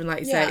feel better, and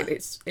like you say,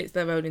 it's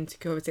their own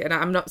insecurity. And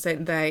I'm not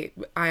saying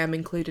I am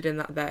included in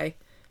that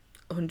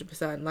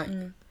 100%. Like,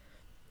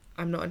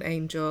 I'm not an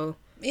angel.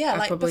 Yeah, I've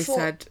like probably before,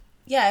 said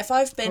if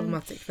I've been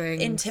problematic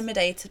things,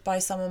 intimidated by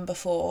someone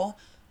before,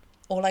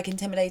 or like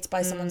intimidated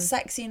by someone's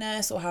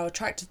sexiness or how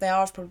attractive they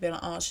are, I've probably been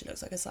like, oh, she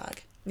looks like a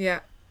slag. Yeah.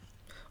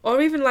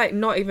 Or even like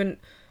not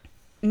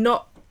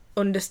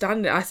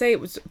understand it. I say it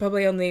was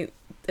probably only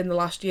in the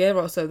last year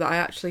or so that I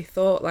actually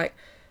thought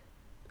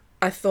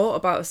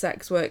about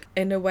sex work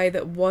in a way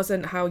that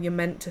wasn't how you're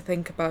meant to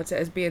think about it,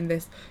 as being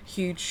this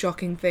huge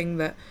shocking thing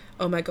that,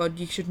 oh my god,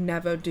 you should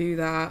never do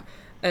that.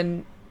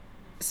 And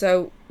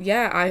so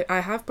yeah,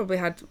 I have probably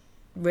had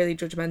really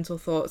judgmental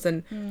thoughts,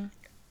 and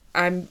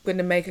I'm going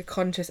to make a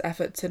conscious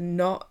effort to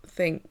not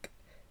think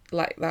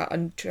like that,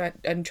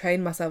 and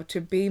train myself to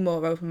be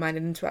more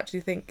open-minded and to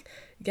actually think,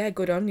 yeah,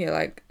 good on you,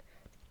 like,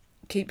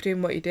 keep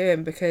doing what you're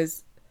doing,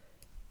 because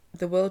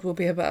the world will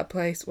be a better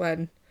place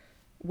when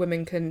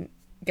women can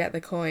get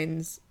the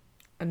coins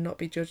and not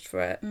be judged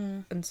for it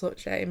and slut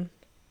shame.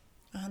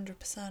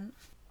 100%.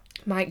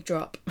 Mic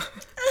drop.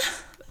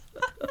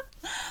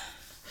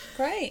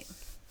 Great.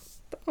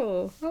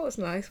 Oh, that was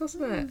nice,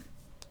 wasn't it?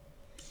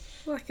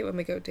 I like it when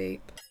we go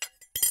deep.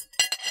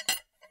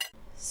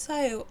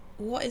 So,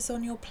 what is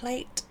on your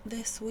plate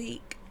this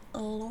week,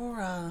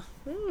 Laura?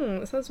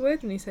 It sounds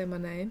weird when you say my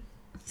name.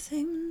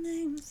 Say my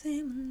name,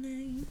 say my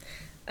name.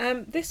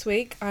 This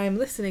week I am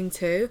listening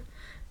to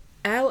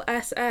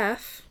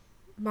LSF,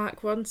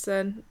 Mark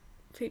Ronson,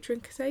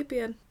 featuring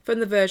Kasabian, from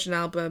the Version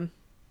album.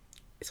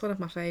 It's one of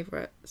my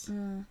favourites.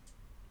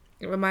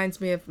 It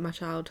reminds me of my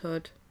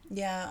childhood.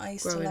 Yeah, I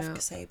used to love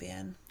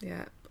Kasabian.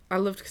 Yeah, I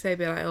loved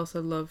Kasabian. I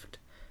also loved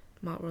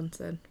Mark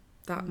Ronson.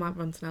 That Mark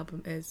Ronson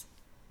album is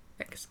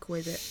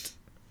exquisite.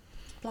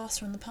 Blast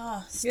from the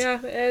past. Yeah,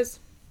 it is.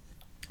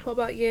 What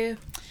about you?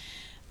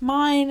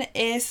 Mine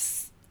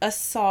is a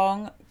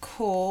song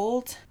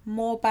called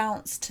More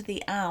Bounce to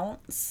the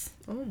Ounce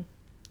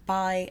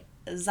by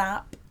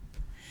Zap.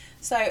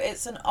 So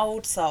it's an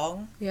old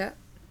song. Yeah.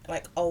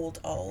 Like old.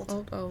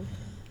 Old.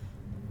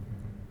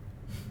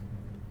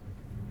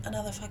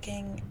 Another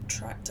fucking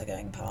tractor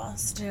going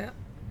past. Yeah.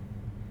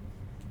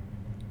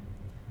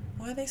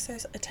 Why are they so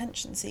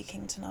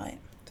attention-seeking tonight?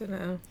 Don't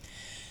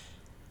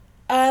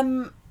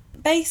know.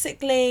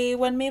 Basically,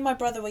 when me and my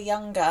brother were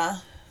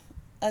younger,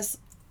 as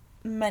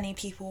many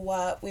people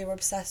were, we were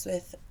obsessed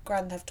with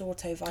Grand Theft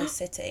Auto Vice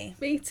City.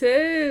 Me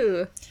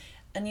too.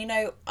 And you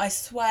know, I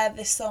swear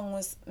this song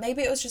was,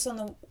 maybe it was just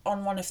on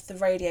one of the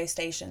radio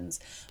stations,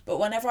 but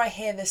whenever I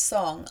hear this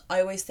song, I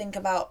always think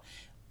about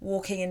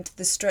walking into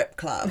the strip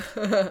club.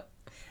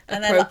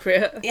 And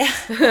Appropriate. Yeah.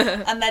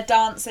 And they're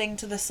dancing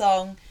to the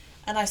song,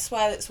 and I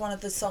swear it's one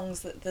of the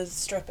songs that the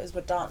strippers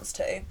would dance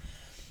to.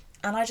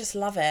 And I just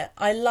love it.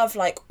 I love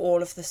like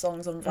all of the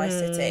songs on Vice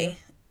City.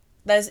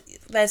 There's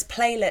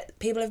playlist.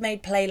 People have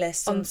made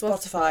playlists on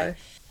Spotify,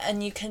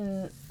 and you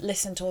can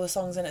listen to all the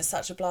songs, and it's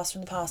such a blast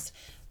from the past.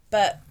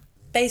 But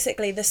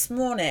basically, this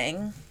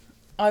morning,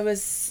 I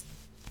was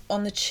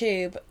on the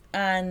tube,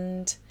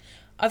 and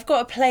I've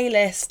got a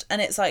playlist,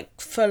 and it's like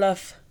full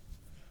of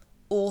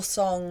all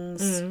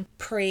songs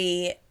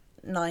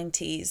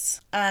pre-90s.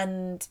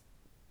 And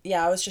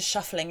yeah, I was just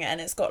shuffling it,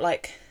 and it's got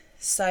like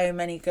so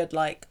many good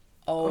like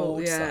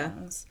old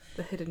songs.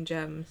 The hidden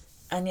gems.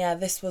 And yeah,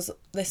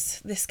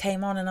 this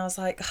came on, and I was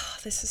like, oh,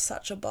 this is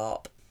such a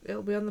bop.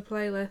 It'll be on the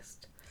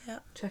playlist. Yeah.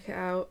 Check it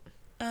out.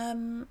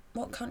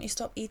 What can't you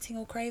stop eating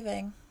or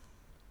craving?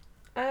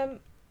 Oh,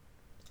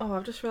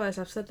 I've just realised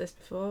I've said this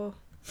before.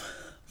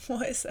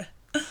 What is it?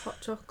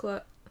 Hot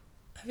chocolate.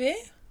 Have you?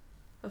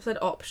 I've said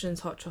options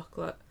hot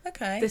chocolate.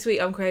 Okay. This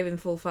week I'm craving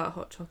full fat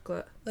hot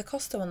chocolate. The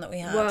Costa one that we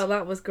had. Well,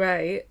 that was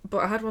great, but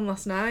I had one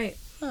last night.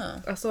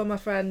 Oh. I saw my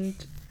friend.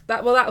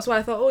 That was why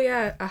I thought, oh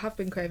yeah, I have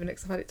been craving it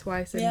because I've had it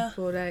twice in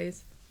 4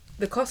 days.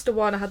 The Costa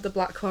one, I had the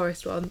Black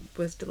Forest one,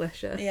 was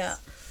delicious. Yeah.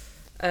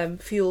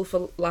 Fuel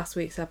for last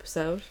week's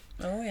episode.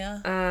 Oh yeah.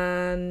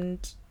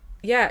 And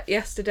yeah,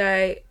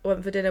 yesterday I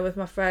went for dinner with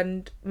my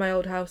friend, my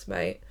old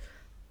housemate,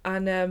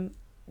 and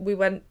we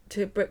went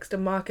to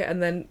Brixton Market,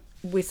 and then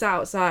we sat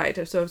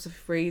outside, so it was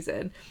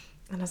freezing,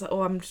 and I was like,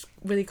 oh, I'm just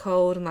really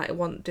cold and like I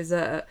want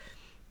dessert.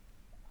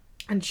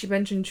 And she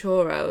mentioned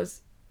churros,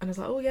 and I was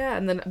like, oh yeah,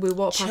 and then we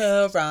walked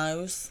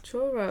past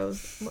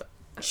churros. What?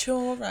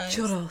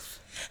 Churros.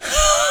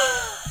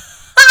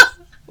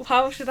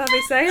 How should I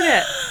be saying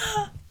it?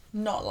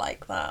 Not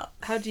like that.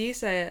 How do you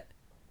say it?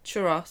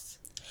 Churros.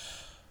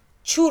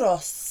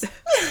 Churros.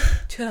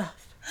 Churros.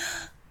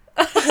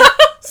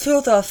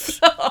 Churros.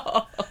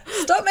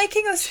 Stop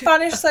making the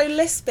Spanish so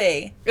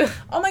lispy.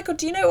 Oh my god,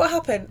 do you know what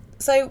happened?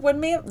 So when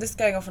this is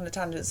going off on a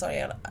tangent,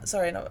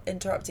 sorry, not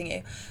interrupting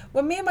you.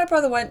 When me and my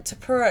brother went to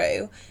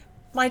Peru,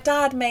 my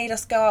dad made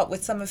us go out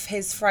with some of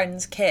his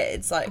friends'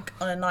 kids, like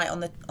on a night on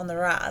the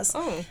Raz.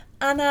 Oh.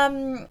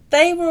 And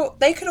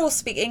they could all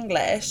speak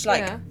English,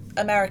 like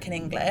American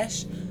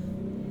English.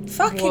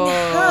 Fucking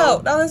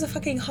hell. Now there's a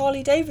fucking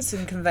Harley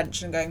Davidson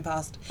convention going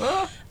past.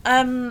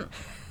 And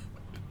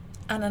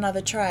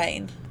another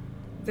train.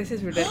 This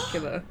is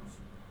ridiculous.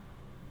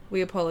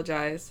 We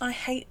apologise. I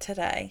hate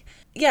today.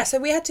 Yeah, so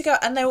we had to go,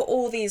 and they were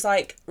all these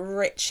like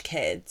rich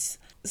kids.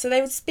 So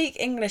they would speak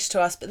English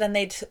to us, but then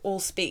they'd all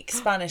speak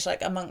Spanish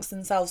like amongst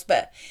themselves.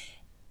 But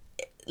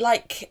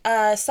like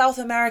South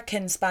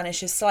American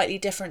Spanish is slightly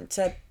different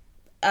to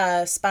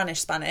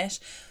Spanish.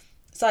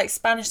 It's like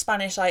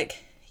Spanish,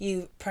 like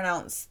you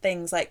pronounce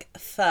things like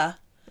th,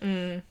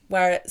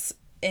 where it's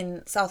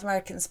in South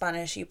American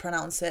Spanish you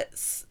pronounce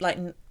it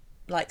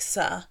like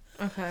sir.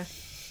 Okay.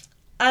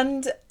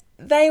 And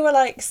they were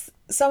like,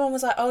 someone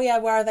was like, oh yeah,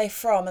 where are they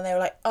from? And they were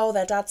like, oh,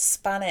 their dad's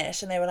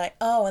Spanish. And they were like,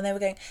 oh, and they were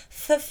going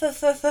th,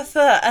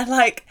 and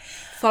like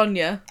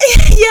Thonya.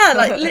 yeah,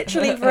 like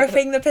literally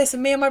ripping the piss.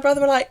 And me and my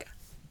brother were like,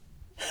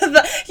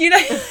 you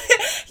know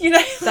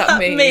that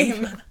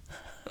meme.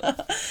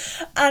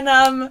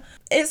 And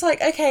it's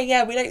like, okay,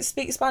 yeah, we don't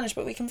speak Spanish,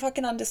 but we can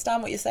fucking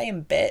understand what you're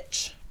saying,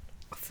 bitch.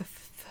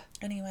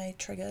 Anyway,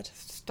 triggered.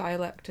 It's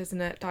dialect,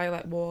 isn't it?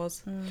 Dialect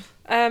wars.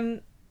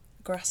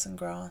 Grass and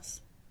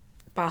grass.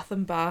 Bath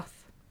and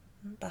bath.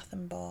 Bath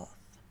and bath.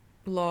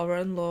 Laura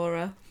and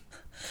Laura.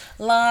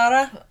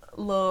 Laura.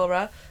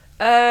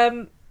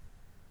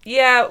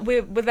 Yeah,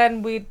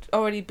 we'd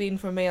already been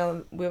for a meal,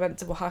 and we went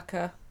to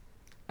Oaxaca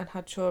and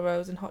had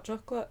churros and hot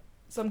chocolate.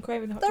 So I'm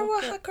craving hot chocolate.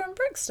 They're Oaxaca and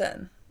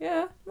Brixton?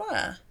 Yeah.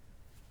 Where?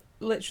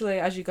 Literally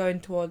as you're going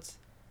towards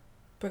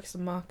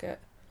Brixton Market.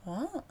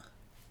 What?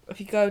 If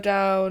you go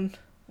down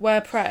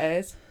where Pret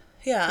is,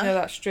 yeah, you know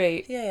that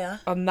street? Yeah.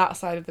 On that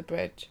side of the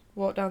bridge.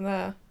 Walk down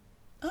there.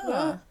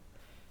 Oh.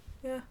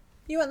 Yeah.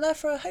 You went there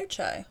for a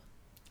hocho?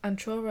 And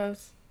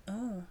churros.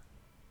 Oh.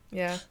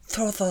 Yeah.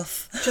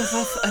 Churros.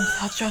 Churros and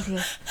hot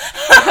chocolate.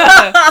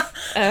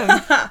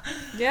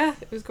 Yeah,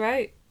 it was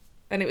great.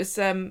 And it was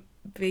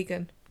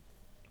vegan,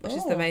 which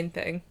is the main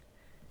thing.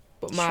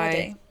 But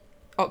my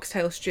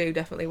oxtail stew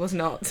definitely was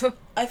not.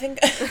 I think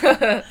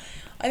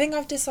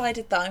I've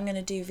decided that I'm going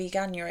to do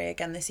veganuary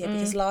again this year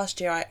because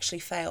last year I actually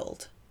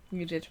failed.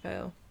 You did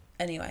fail.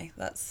 Anyway,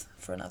 that's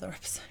for another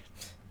episode.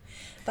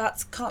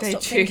 That's Can't Stay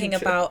Stop tuned. Thinking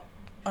About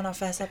on our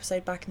first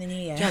episode back in the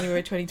new year.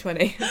 January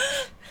 2020.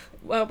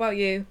 What about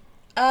you?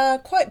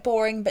 Quite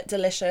boring but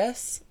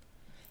delicious.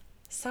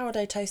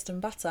 Sourdough toast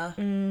and butter.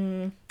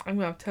 I'm going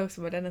to have toast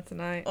for my dinner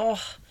tonight.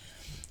 Oh,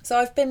 so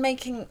I've been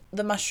making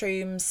the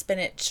mushroom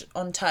spinach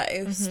on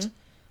toast,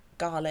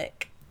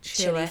 garlic,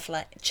 chili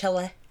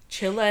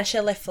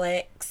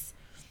flakes.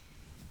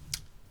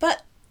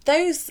 But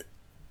those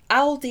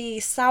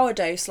Aldi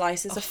sourdough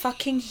slices are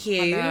fucking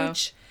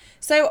huge.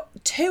 So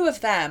 2 of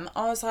them,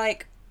 I was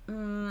like,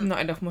 Not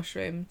enough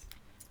mushrooms.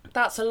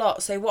 that's a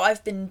lot. So what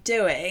I've been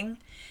doing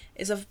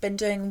is I've been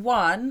doing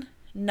one,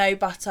 no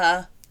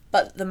butter,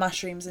 but the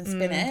mushrooms and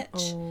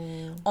spinach.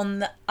 On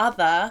the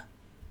other,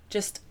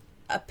 just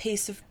a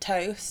piece of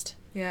toast.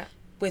 Yeah.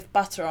 With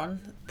butter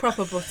on.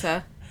 Proper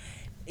butter.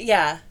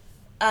 Yeah.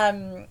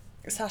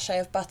 Sachet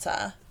of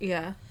butter.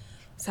 Yeah.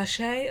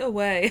 Sachet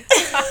away.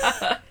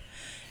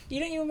 You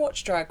don't even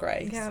watch Drag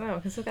Race. Yeah, I know. I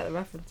can still get the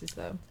references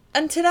though.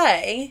 And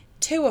today,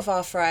 2 of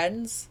our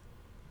friends,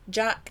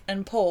 Jack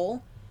and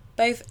Paul,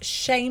 both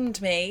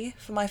shamed me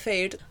for my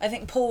food. I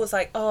think Paul was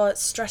like, oh,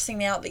 it's stressing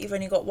me out that you've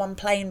only got one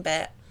plain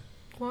bit.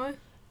 Why?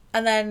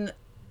 And then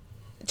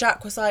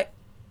Jack was like,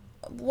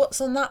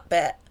 what's on that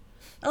bit?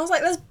 And I was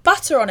like, there's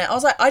butter on it. I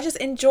was like, I just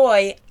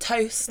enjoy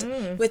toast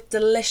with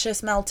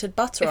delicious melted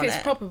butter on it. If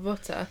it's proper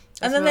butter.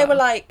 And then they were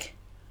like,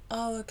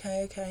 oh,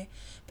 okay.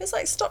 But it's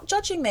like, stop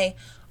judging me.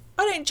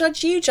 I don't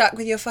judge you, Jack,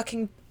 with your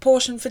fucking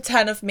portion for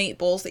 10 of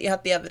meatballs that you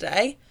had the other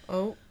day.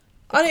 Oh.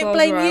 I don't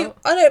blame you.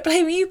 I don't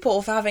blame you,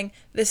 Paul, for having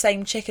the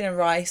same chicken and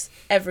rice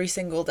every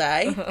single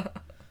day.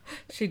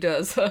 She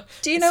does.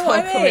 Do you know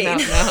what I mean? Coming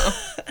out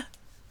now.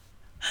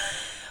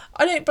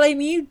 I don't blame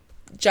you,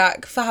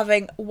 Jack, for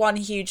having one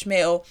huge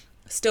meal,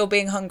 still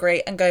being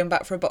hungry and going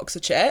back for a box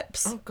of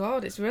chips. Oh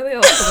God, it's really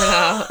all coming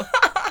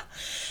out.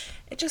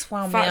 It just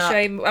wound Fat me up.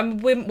 shame. I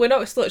mean, we're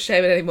not slut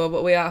shaming anymore,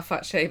 but we are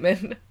fat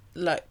shaming.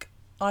 Look,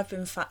 I've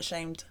been fat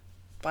shamed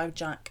by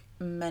Jack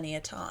many a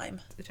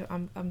time.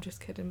 I'm just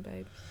kidding,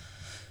 babe.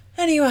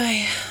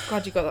 Anyway.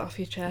 Glad you got that off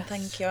your chest.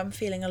 Thank you. I'm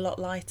feeling a lot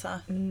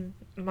lighter.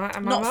 My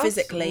Not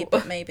physically,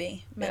 but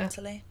maybe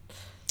mentally.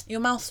 Your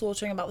mouth's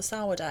watering about the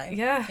sourdough.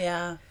 Yeah.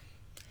 Yeah.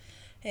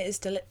 It is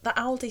the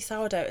Aldi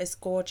sourdough is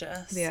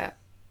gorgeous. Yeah.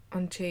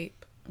 And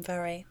cheap.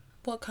 Very.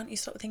 What can't you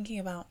stop thinking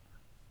about?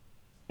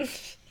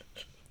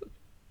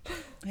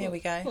 Here we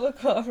go.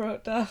 Look what I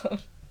wrote down.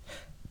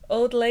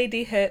 Old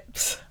lady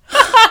hips.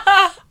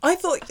 I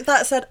thought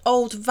that said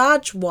old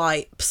vag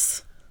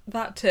wipes.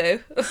 That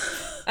too.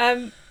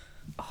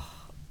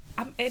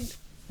 I'm in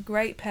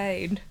great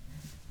pain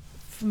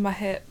from my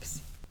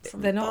hips.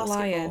 From They're not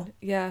basketball? lying.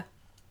 Yeah.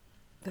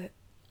 They're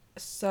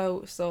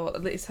so sore.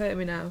 It's hurting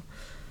me now.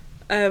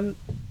 I'm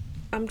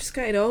just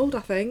getting old,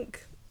 I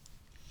think.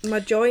 My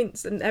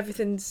joints and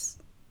everything's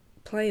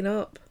playing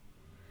up.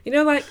 You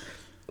know, like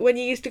when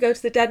you used to go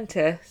to the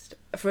dentist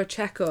for a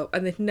checkup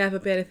and there'd never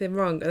be anything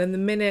wrong, and then the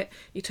minute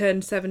you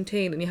turn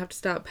 17 and you have to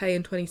start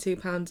paying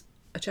 £22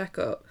 a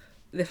checkup,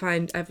 they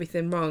find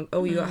everything wrong.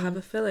 Oh, you got to have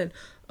a filling.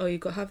 Oh, you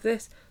got to have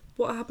this.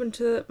 What happened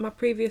to my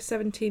previous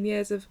 17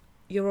 years of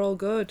you're all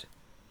good?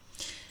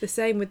 The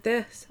same with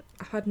this.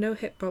 I've had no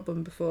hip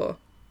problem before.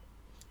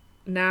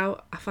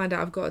 Now I find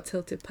out I've got a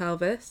tilted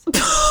pelvis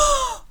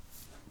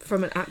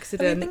from an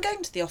accident. Have you been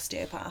going to the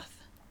osteopath?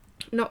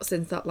 Not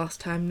since that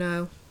last time,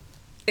 no.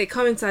 It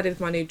coincided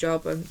with my new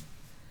job, and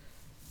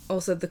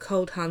also the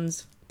cold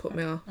hands put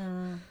me off.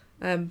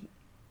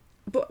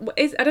 But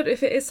I don't know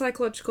if it is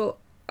psychological.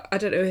 I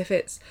don't know if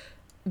it's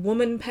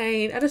woman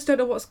pain. I just don't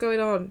know what's going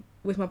on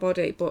with my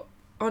body. But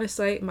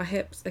honestly, my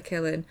hips are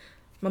killing.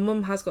 My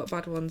mum has got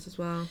bad ones as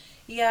well.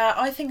 Yeah,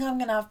 I think I'm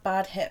going to have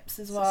bad hips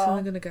as well. It's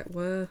only going to get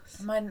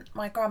worse.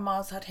 My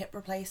grandma's had hip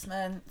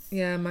replacements.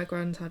 Yeah, my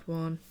grand's had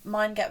one.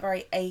 Mine get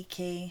very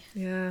achy.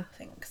 Yeah. I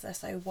think 'cause they're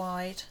so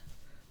wide.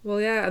 Well,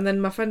 yeah, and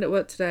then my friend at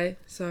work today,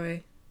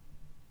 sorry,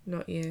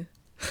 not you,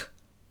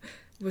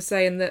 was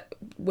saying that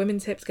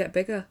women's hips get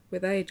bigger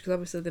with age because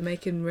obviously they're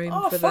making room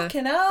for the... Oh,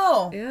 fucking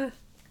hell. Yeah.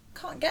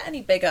 Can't get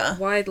any bigger.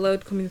 Wide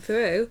load coming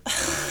through.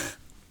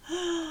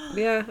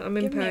 Yeah, I'm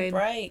in Give me a pain.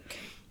 break.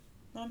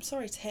 I'm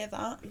sorry to hear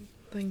that.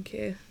 Thank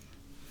you.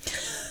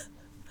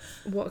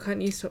 What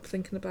can't you stop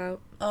thinking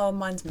about? Oh,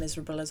 mine's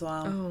miserable as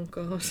well. Oh,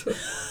 God.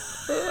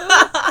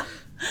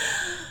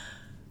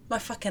 My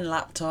fucking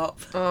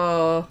laptop.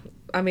 Oh,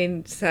 I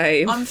mean,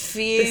 same. I'm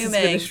This has been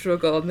a fuming.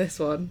 struggle on this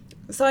one.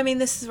 So, I mean,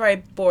 this is a very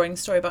boring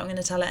story, but I'm going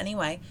to tell it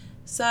anyway.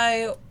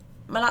 So,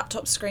 my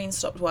laptop screen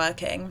stopped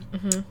working.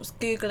 Mm-hmm. Was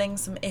Googling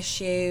some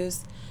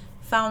issues.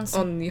 Found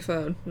some On your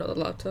phone, not the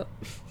laptop.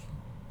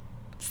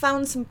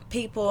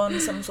 people on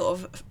some sort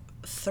of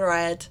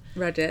thread.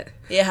 Reddit.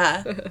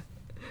 Yeah.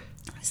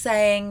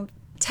 Saying,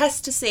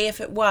 test to see if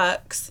it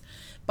works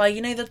by,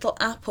 you know, the little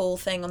Apple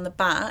thing on the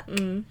back,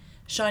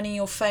 shining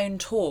your phone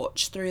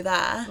torch through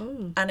there,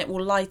 and it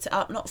will light it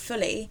up, not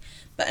fully,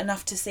 but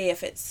enough to see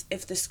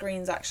if the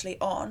screen's actually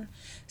on.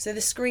 So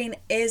the screen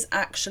is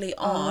actually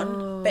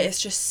on, but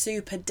it's just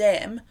super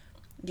dim.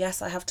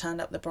 Yes, I have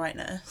turned up the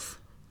brightness.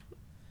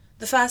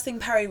 The first thing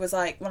Perry was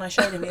like, when I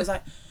showed him, he was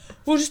like,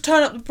 we'll just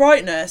turn up the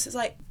brightness. It's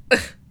like...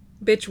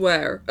 Bitch,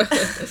 where?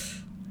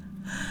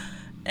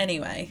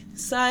 Anyway,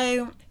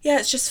 so yeah,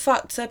 it's just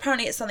fucked. So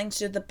apparently it's something to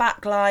do with the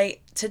backlight.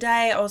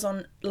 Today I was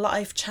on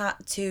live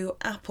chat to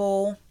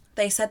Apple.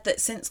 They said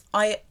that since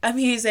I am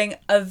using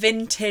a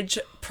vintage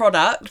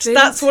product,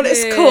 that's what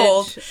it's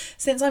called.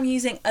 Since I'm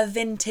using a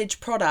vintage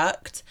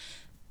product,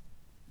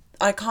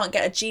 I can't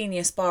get a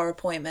Genius Bar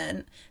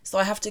appointment, so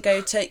I have to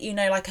go to, you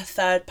know, like a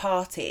third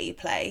party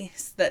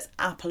place that's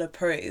Apple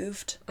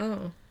approved.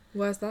 Oh,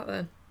 where's that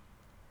then?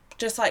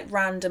 Just like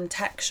random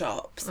tech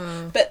shops.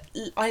 Oh. But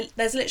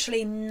there's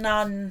literally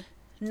no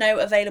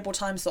available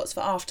time slots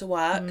for after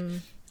work.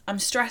 I'm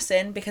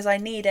stressing because I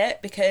need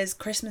it, because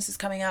Christmas is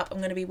coming up. I'm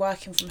going to be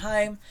working from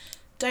home.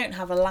 Don't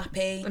have a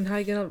lappy. And how are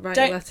you going to write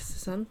letters to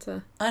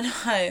Santa? I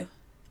know.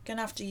 Going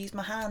to have to use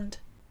my hand.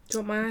 Do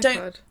you want my Don't-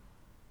 iPad?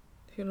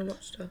 If you want to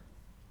watch stuff.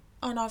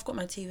 Oh no, I've got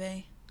my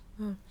TV.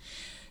 Oh.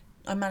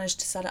 I managed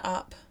to set it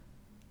up.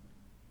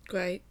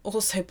 Great.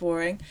 Also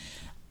boring.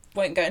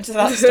 Won't go into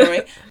that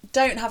story.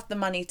 Don't have the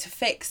money to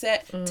fix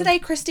it. Today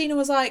Christina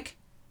was like,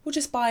 we'll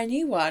just buy a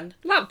new one.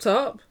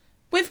 Laptop?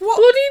 With what?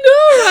 Bloody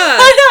Nora!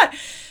 I know.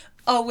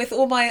 Oh, with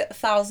all my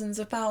thousands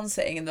of pounds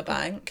sitting in the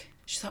bank.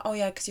 She's like, oh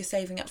yeah, because you're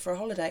saving up for a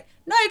holiday.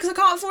 No, because I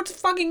can't afford to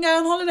fucking go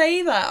on holiday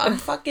either. I'm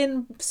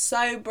fucking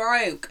so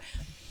broke.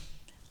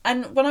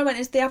 And when I went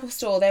into the Apple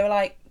store, they were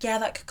like, yeah,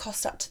 that could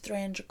cost up to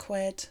 300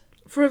 quid.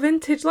 For a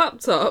vintage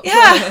laptop?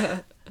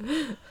 Yeah.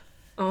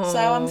 Oh. So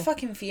I'm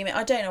fucking fuming.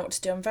 I don't know what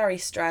to do. I'm very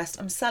stressed.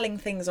 I'm selling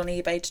things on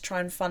eBay to try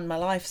and fund my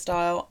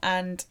lifestyle,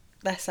 and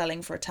they're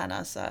selling for a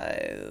tenner,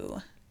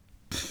 so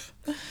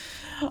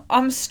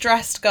I'm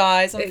stressed,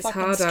 guys. I'm It's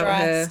fucking hard stressed.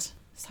 out here.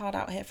 It's hard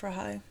out here for a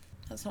hoe.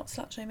 That's not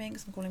slut shaming,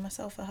 because I'm calling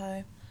myself a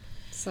hoe.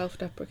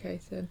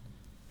 Self-deprecating.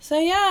 So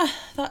yeah,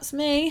 that's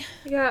me.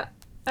 Yeah.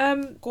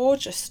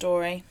 Gorgeous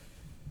story.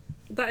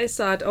 That is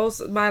sad.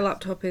 Also, my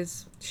laptop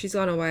she's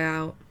on her way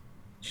out.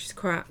 She's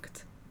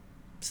cracked.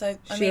 So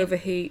I She mean,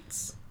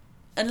 overheats.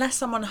 unless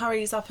someone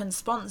hurries up and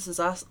sponsors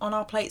us, On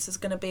Our Plates is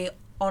going to be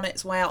on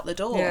its way out the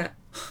door. Yeah.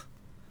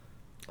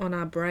 On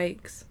our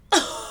breaks.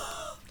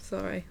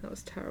 Sorry, that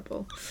was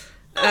terrible.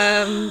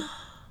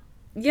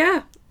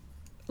 Yeah.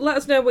 Let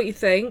us know what you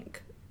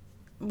think.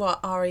 What,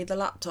 Ari, the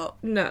laptop?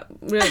 No,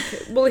 really.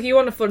 Well, if you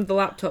want to fund the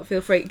laptop,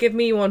 feel free. Give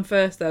me one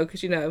first, though,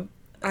 because, you know,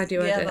 I do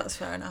Yeah, edit. that's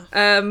fair enough.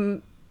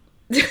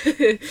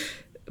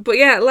 But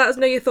yeah, let us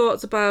know your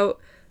thoughts about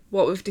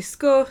what we've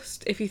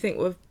discussed, if you think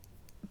we've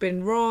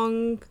been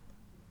wrong,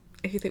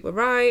 if you think we're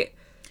right.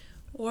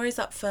 We're always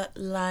up for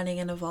learning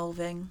and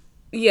evolving.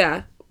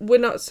 Yeah, we're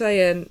not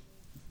saying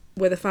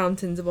we're the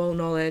fountains of all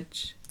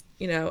knowledge.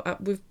 You know,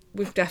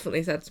 we've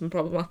definitely said some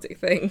problematic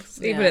things,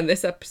 even Yeah. in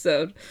this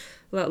episode,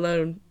 let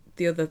alone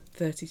the other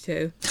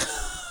 32.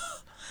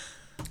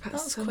 That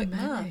was so quick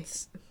many.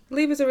 maths.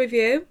 Leave us a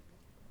review.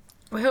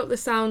 I hope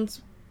this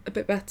sounds a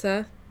bit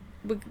better.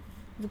 We're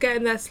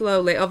getting there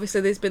slowly.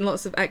 Obviously, there's been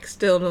lots of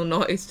external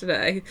noise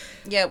today.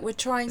 Yeah, we're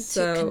trying to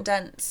So-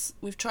 condense.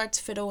 We've tried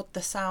to fiddle with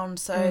the sound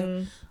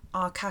so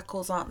our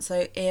cackles aren't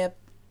so ear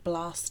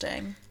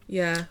blasting.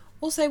 Yeah.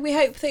 Also, we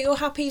hope that you're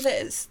happy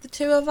that it's the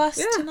two of us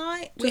Yeah,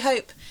 tonight. We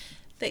hope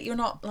that you're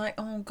not like,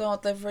 oh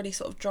God, they've really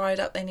sort of dried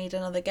up. They need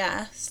another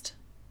guest.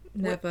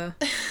 Never.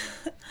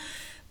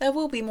 There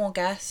will be more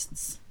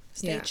guests.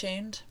 Stay Yeah.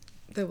 tuned.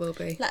 There will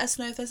be. Let us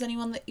know if there's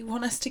anyone that you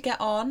want us to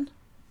get on.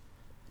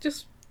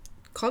 Just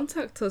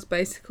contact us,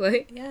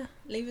 basically. Yeah,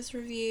 leave us a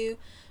review.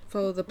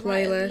 Follow the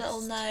Write a playlist.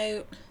 little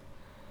note.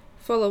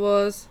 Follow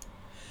us.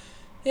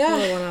 Yeah,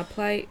 Follow On Our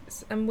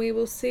Plates. And we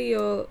will see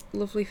your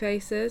lovely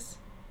faces.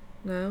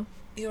 No?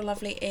 your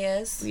lovely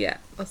ears. Yeah,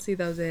 I'll see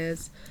those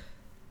ears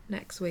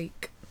next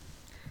week.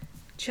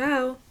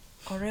 Ciao.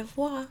 Au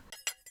revoir.